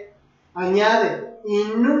escribiré. Añade: y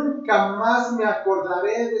nunca más me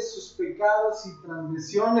acordaré de sus pecados y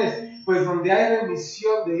transgresiones, pues donde hay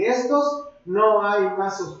remisión de estos, no hay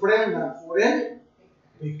más ofrenda por el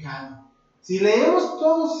pecado. Si leemos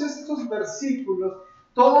todos estos versículos,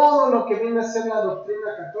 todo lo que viene a ser la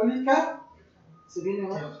doctrina católica se viene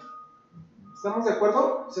abajo. ¿Estamos de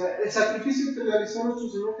acuerdo? O sea, el sacrificio que realizó nuestro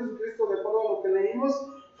Señor Jesucristo, de acuerdo a lo que leímos,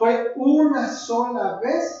 fue una sola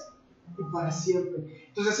vez y para siempre.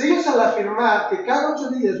 Entonces ellos, al afirmar que cada 8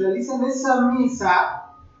 días realizan esa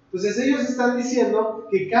misa, entonces ellos están diciendo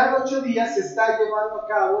que cada 8 días se está llevando a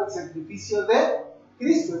cabo el sacrificio de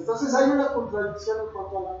Cristo. Entonces hay una contradicción en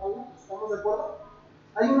cuanto a la palabra. ¿Estamos de acuerdo?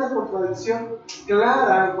 Hay una contradicción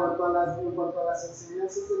clara en cuanto a las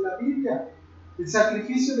enseñanzas de la Biblia. El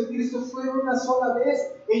sacrificio de Cristo fue una sola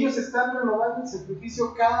vez. Ellos están renovando el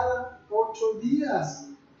sacrificio cada 8 días.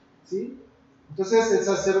 ¿Sí? Entonces el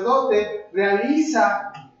sacerdote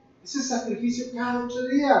realiza ese sacrificio cada 8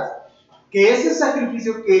 días. Que ese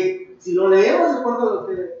sacrificio que, si lo leemos de acuerdo a lo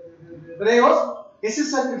que de Hebreos, ese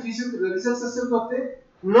sacrificio que realiza el sacerdote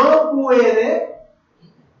no puede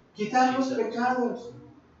quitar los pecados.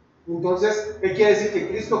 Entonces, ¿qué quiere decir? Que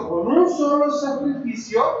Cristo con un solo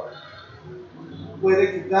sacrificio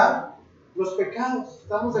puede quitar los pecados.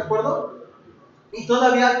 ¿Estamos de acuerdo? Y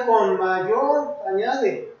todavía con mayor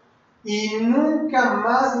añade: y nunca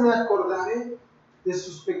más me acordaré de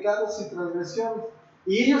sus pecados y transgresiones.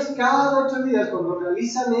 Y ellos cada 8 días, cuando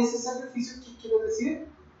realizan ese sacrificio, ¿qué quiere decir?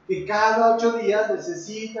 Que cada 8 días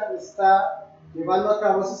necesitan estar llevando a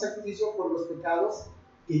cabo ese sacrificio por los pecados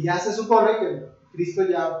que ya se supone que Cristo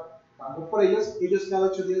ya pagó por ellos. Ellos cada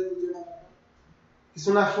 8 días los llevan a cabo. Es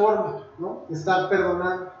una forma, ¿no?, de estar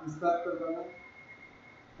perdonando,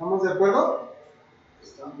 ¿Estamos de acuerdo?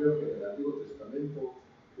 Es tan feo que en el Antiguo Testamento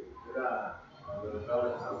era cuando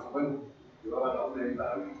entraba en San Juan, llevaba la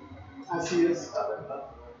ofrenda. Así es. La verdad.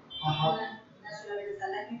 Ajá. Una sola vez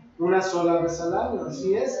al año. Una sola vez al año,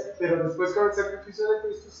 así es. Pero después con el sacrificio de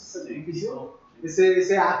Cristo, ese sacrificio,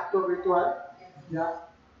 ese acto ritual, ya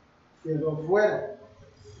quedó fuera.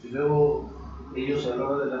 Y luego ellos a la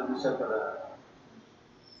hora de la misa para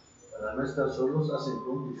no estar solos hacen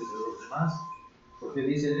cómplices de los demás, porque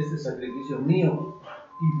dicen: este sacrificio mío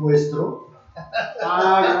y vuestro.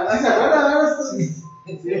 ¿Sí se acuerdan de esto? Sí.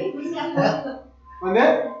 Sí, fuiste a punto. ¿Dónde?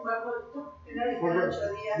 Fue a punto. Era de cada 8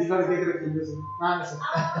 días. Dígale qué cree que yo soy. No sé.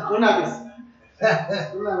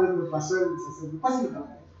 Una vez me pasó el sacerdote. Pásale,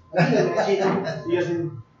 ayúdame aquí, ¿no? Y yo así.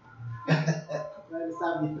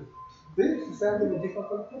 Estaba bien. ¿Sí? ¿Estaba bien? ¿Me dijo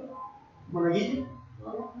con qué? ¿Monaguillo?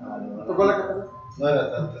 No. ¿Tocó la capela? No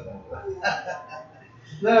era tanto,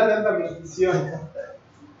 No era tanta bendición.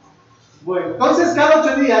 Bueno, entonces cada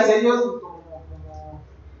 8 días ellos como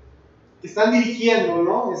que están dirigiendo,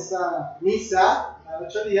 ¿no?, esa misa, cada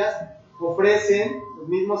 8 días ofrecen los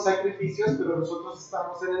mismos sacrificios, pero nosotros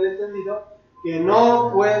estamos en el entendido que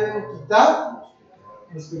no pueden quitar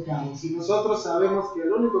los pecados. Y nosotros sabemos que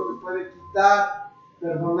el único que puede quitar,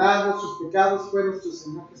 perdonarnos sus pecados fue nuestro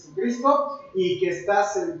Señor Jesucristo, y que está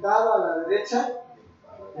sentado a la derecha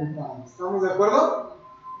del Padre. ¿Estamos de acuerdo?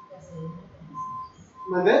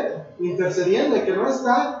 ¿Mandé? Intercediendo, y que no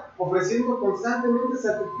está ofreciendo constantemente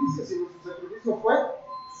sacrificios, sino su sacrificio fue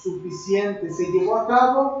suficiente, se llevó a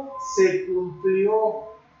cabo, se cumplió.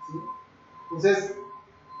 ¿Sí? Entonces,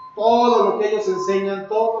 todo lo que ellos enseñan,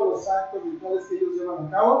 todos los actos rituales que ellos llevan a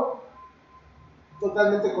cabo,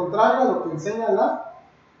 totalmente contrario a lo que enseña la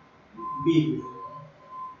Biblia.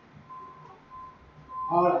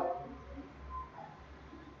 Ahora,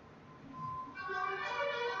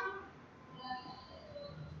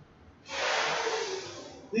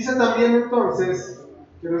 dice también entonces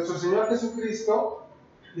que nuestro Señor Jesucristo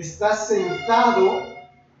está sentado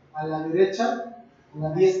a la derecha, a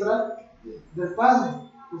la diestra del Padre.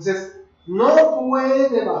 Entonces, no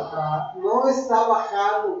puede bajar, no está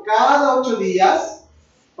bajando cada 8 días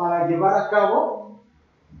para llevar a cabo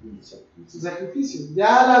su sacrificio.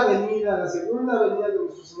 Ya la segunda venida de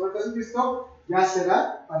nuestro Señor Jesucristo ya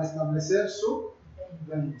será para establecer su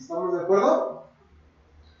reino. ¿Estamos de acuerdo?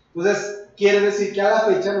 Entonces, quiere decir que a la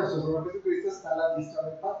fecha nuestro Señor Jesucristo está a la diestra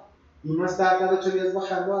del Padre y no está cada 8 días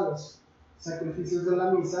bajando a los sacrificios de la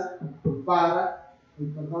misa para el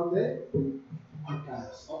perdón de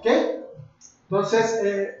pecados. ¿Ok?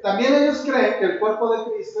 Entonces, también ellos creen que el cuerpo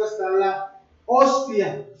de Cristo está en la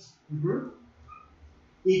hostia.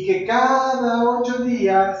 Y que cada 8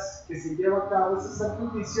 días que se lleva a cabo ese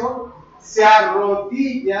sacrificio, se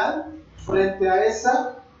arrodillan frente a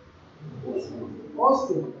esa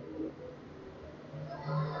hostia.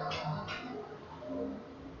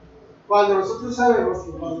 Cuando nosotros sabemos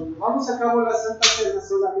que cuando llevamos a cabo la Santa Cena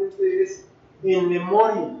solamente es en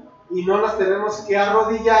memoria, y no nos tenemos que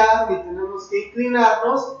arrodillar ni tenemos que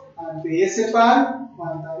inclinarnos ante ese pan,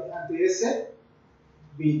 ante ese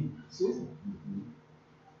vino. ¿Sí?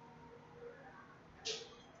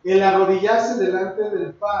 El arrodillarse delante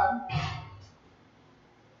del pan,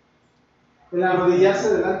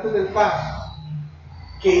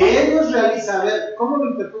 que ellos realizan, a ver, ¿cómo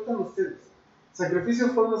lo interpretan ustedes? Sacrificio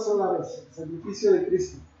fue una sola vez, el sacrificio de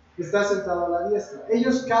Cristo, que está sentado a la diestra.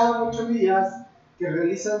 Ellos cada 8 días que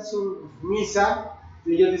realizan su misa,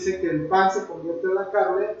 ellos dicen que el pan se convierte en la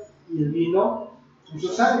carne y el vino en su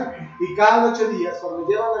sangre. Y cada 8 días, cuando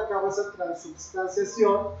llevan a cabo esa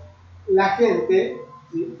transubstanciación, la gente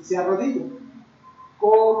 ¿sí? Se arrodilla.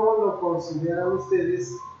 ¿Cómo lo consideran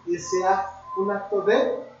ustedes ese acto? Un acto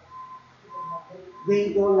de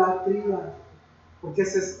idolatría, porque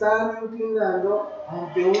se están inclinando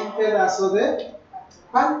ante un pedazo de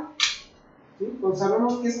pan. ¿Sí? Pues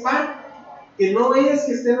sabemos que es pan, que no es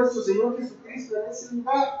que esté nuestro Señor Jesucristo en ese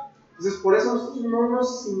lugar. Entonces, por eso nosotros no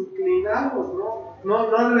nos inclinamos,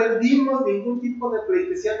 no rendimos ningún tipo de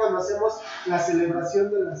pleitesía cuando hacemos la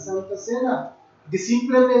celebración de la Santa Cena, que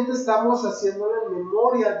simplemente estamos haciéndolo en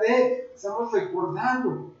memoria de, estamos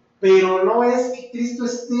recordando, pero no es que Cristo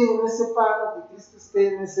esté en ese pan o que Cristo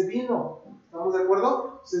esté en ese vino. ¿Estamos de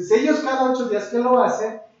acuerdo? Entonces, ellos cada 8 días que lo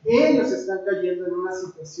hacen, ellos están cayendo en una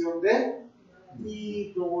situación de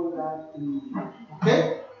idolatría. ¿Ok?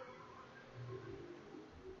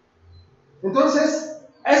 Entonces,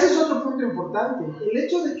 ese es otro punto importante. El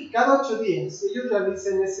hecho de que cada 8 días ellos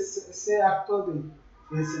realicen ese acto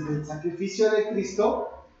del sacrificio de Cristo,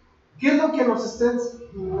 ¿qué es lo que nos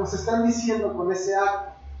están diciendo con ese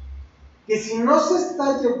acto? Que si no se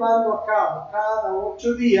está llevando a cabo cada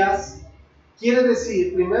 8 días, quiere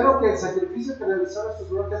decir, primero, que el sacrificio que realizó nuestro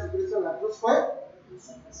Señor Jesucristo en la cruz fue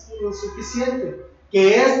insuficiente,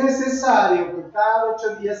 que es necesario que cada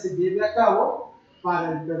 8 días se lleve a cabo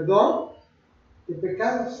para el perdón de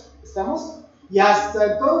pecados. ¿Estamos? Y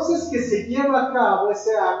hasta entonces que se lleva a cabo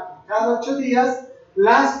ese acto cada 8 días,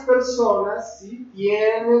 las personas, ¿sí?,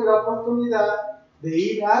 tienen la oportunidad de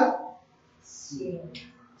ir al cielo.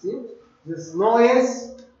 ¿Sí? Entonces, no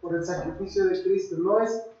es por el sacrificio de Cristo, no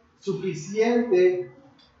es suficiente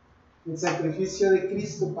el sacrificio de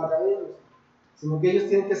Cristo para ellos, sino que ellos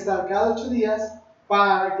tienen que estar cada 8 días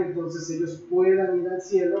para que entonces ellos puedan ir al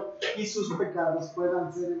cielo y sus pecados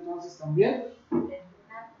puedan ser entonces también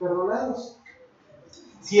perdonados.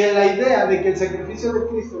 Si en la idea de que el sacrificio de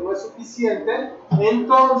Cristo no es suficiente,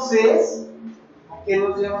 entonces, ¿a qué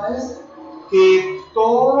nos lleva esto? Que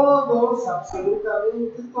todos,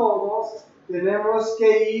 absolutamente todos, tenemos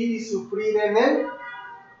que ir y sufrir en él.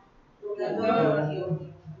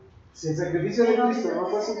 Si el sacrificio de Cristo no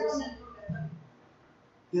fue suficiente,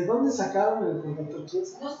 ¿de dónde sacaron el purgatorio?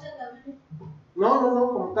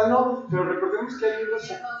 No, como tal no, pero recordemos que hay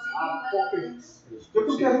libros apócrifos. Yo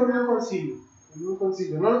creo que fue en un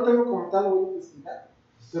concilio, no lo tengo como tal, lo voy a investigar,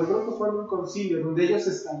 pero creo que fue en un concilio donde ellos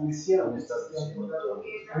establecieron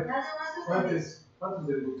Antes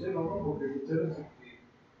de Lutero, ¿no? Porque Lutero es el que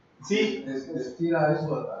sí, estira eso,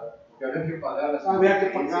 porque había que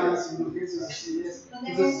pagar las indulgencias, así es.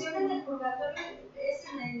 Donde mencionan el purgatorio es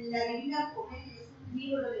en la Divina Comedia, es un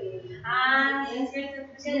libro de... Ah, sí, es cierto,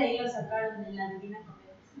 creo que de ahí lo sacaron en la Divina Comedia.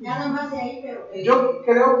 Nada más de ahí, pero... Yo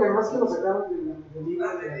creo que más que lo sacaron del libro,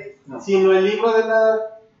 sino el libro de la...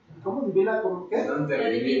 ¿Cómo? ¿Divina? ¿Cómo qué? La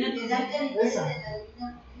Divina Esa.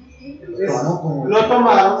 Como Lo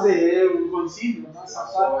tomaron de un concilio, ¿no?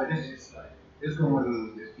 es como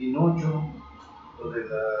el de Pinocho, o de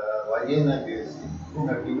la ballena que es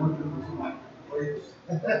una Pinocho,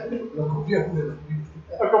 lo copiaron de la Biblia.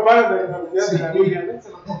 Lo comparan de la Biblia, ¿no? Se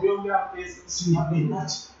lo copió un gran pez.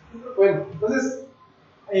 Bueno, entonces,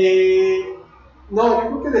 no, yo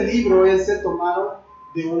creo que del libro ese tomaron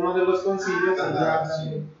de uno de los concilios.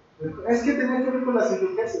 Es que tenía que ver con las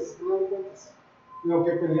indulgencias, no me cuentas. Lo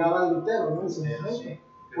que peleaba Lutero, ¿no?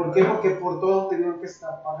 ¿Por qué? Porque por todo tenían que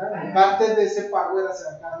estar pagando. Parte de ese pago era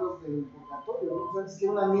sacarlos del purgatorio, ¿no? O sea, es que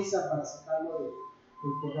una misa para sacarlo del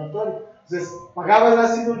purgatorio. Entonces, pagaban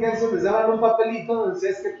las indulgencias, les daban un papelito donde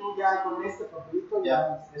decía, es que tú ya con este papelito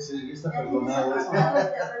ya está perdonado.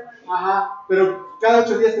 Ajá, pero cada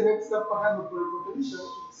 8 días tenían que estar pagando por el papelito, ¿no?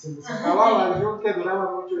 Se les acababa, creo que duraban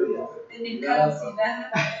 8 días. En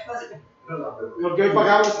caducidad. Lo que hoy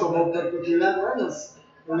pagamos como perpetuidad, ¿no? En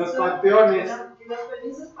los panteones. Y los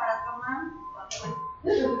permisos para tomar.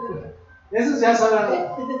 Esos ya son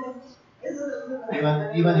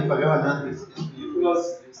Iban y pagaban antes.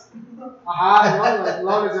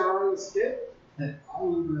 no les llamaban los qué.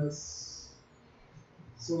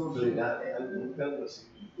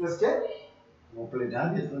 ¿Los qué? Como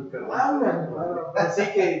plenarias, ¿no? Claro, así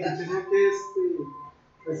que tenía que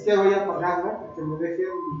es que voy a pagar, ¿no? Para que me dejen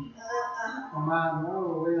tomar, ¿no?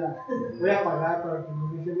 Voy a pagar para que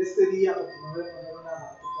me dejen este día, porque me voy a pagar una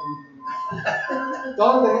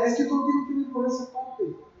 ¿Dónde? Es que todo tiene que ver con esa parte.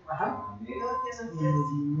 Ajá.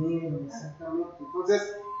 El dinero, exactamente. Entonces,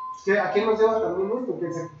 ¿a qué nos lleva también esto? Que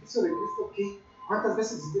el sacrificio de Cristo, ¿qué? ¿Cuántas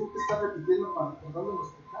veces se tiene que estar repitiendo para perdón los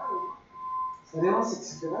pecados? Estaríamos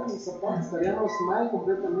exagerando esa parte, estaríamos mal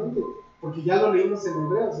completamente, porque ya lo leímos en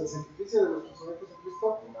Hebreos, el sacrificio de nuestro Señor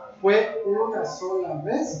Jesucristo fue una sola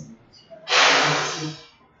vez.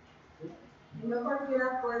 Y no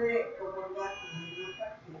cualquiera puede comulgar con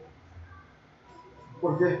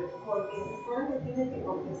 ¿Por qué? Porque se supone que tiene que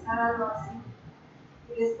confesar algo así.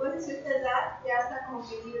 Y después de cierta edad ya está como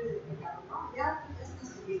que libre de pecado, ¿no? Ya está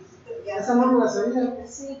su viejito, ya. Esa no me la sabía.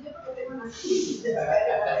 Sí, yo porque tengo una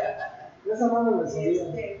Esa no me la sabía.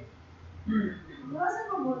 ¿no vas a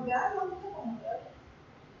comulgar? ¿No vas a comulgar?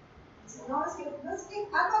 Dice, no, es que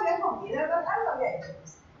algo había comido, algo había hecho.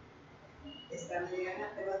 Está muy gana,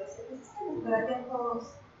 pero dice, pues es que nos quedarían todos.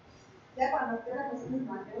 Ya cuando quiera que se nos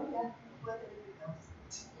mateo, ya no puede tener pecados.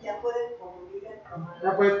 Ya puede comulgar, tomar.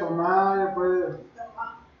 Ya puede tomar, ya puede.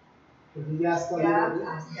 Porque ya está libre.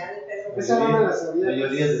 Ya de peso. Esa no me la sabía.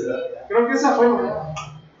 Mayoría de edad. Creo que esa fue nueva.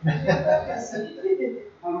 Yo creo que sí.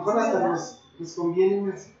 A lo mejor hasta nos conviene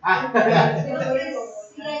unas.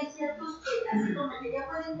 Sí, hay ciertos que así como que ya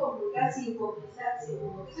pueden comulgar sin confesarse. Es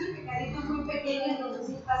un pecadito muy pequeño, entonces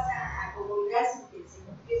sí pasa a comulgar sin que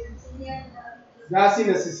se enseñe nada. Ya sin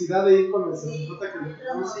necesidad de ir con el sacerdote que le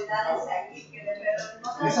Otras novedades aquí que de verdad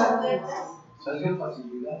no Esa se no. puertas. Salió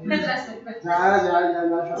facilidad. Ya,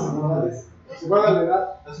 facilidades. Igual a la edad.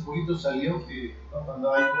 Hace poquito salió que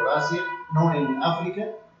andaba ahí por Asia, no, en África,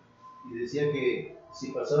 y decía que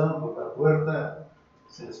si pasaban por la puerta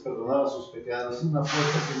se les perdonaba sus pecados. Una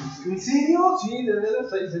puerta que... ¿En serio? Sí, de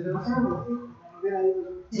veras, ahí se ve.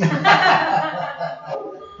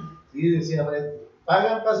 Sí, decía,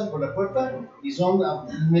 pagan, pasen por la puerta y son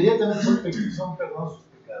inmediatamente son perdonados sus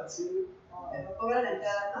pecados. Sí. Pero cobran la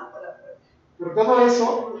entrada, ¿no? Por la puerta. Pero todo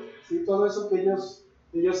eso, sí, todo eso que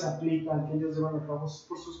ellos aplican, que ellos llevan a cabo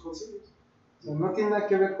por sus concilios. O sea, no tiene nada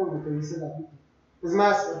que ver con lo que dice la Biblia. Es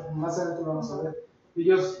más adelante lo vamos a ver.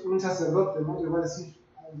 Ellos, un sacerdote, ¿no? Le va a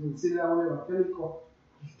decirle a un evangélico,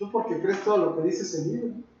 ¿tú por qué crees todo lo que dice ese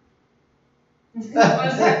libro? Tengo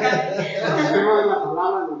de la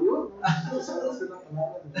palabra de Dios, ¿no? No sabemos qué es la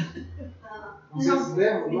palabra de Dios. Entonces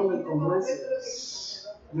vemos, ¿no? La incongruencia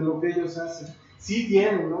de lo que ellos hacen. Sí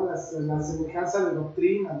tienen, ¿no? La semejanza de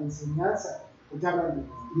doctrina, de enseñanza, porque hablan de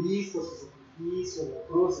Cristo, su sacrificio, la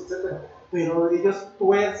cruz, etc. Pero ellos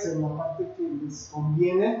tuercen la parte que les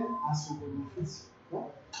conviene a su beneficio, ¿no?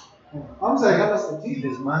 Bueno, vamos a dejarlo hasta Y aquí.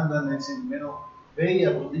 les mandan ese número, ve y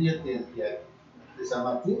arrodíllate ante San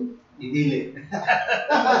Martín y dile. Y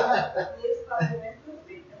es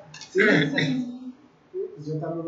probablemente Sí, pues yo también.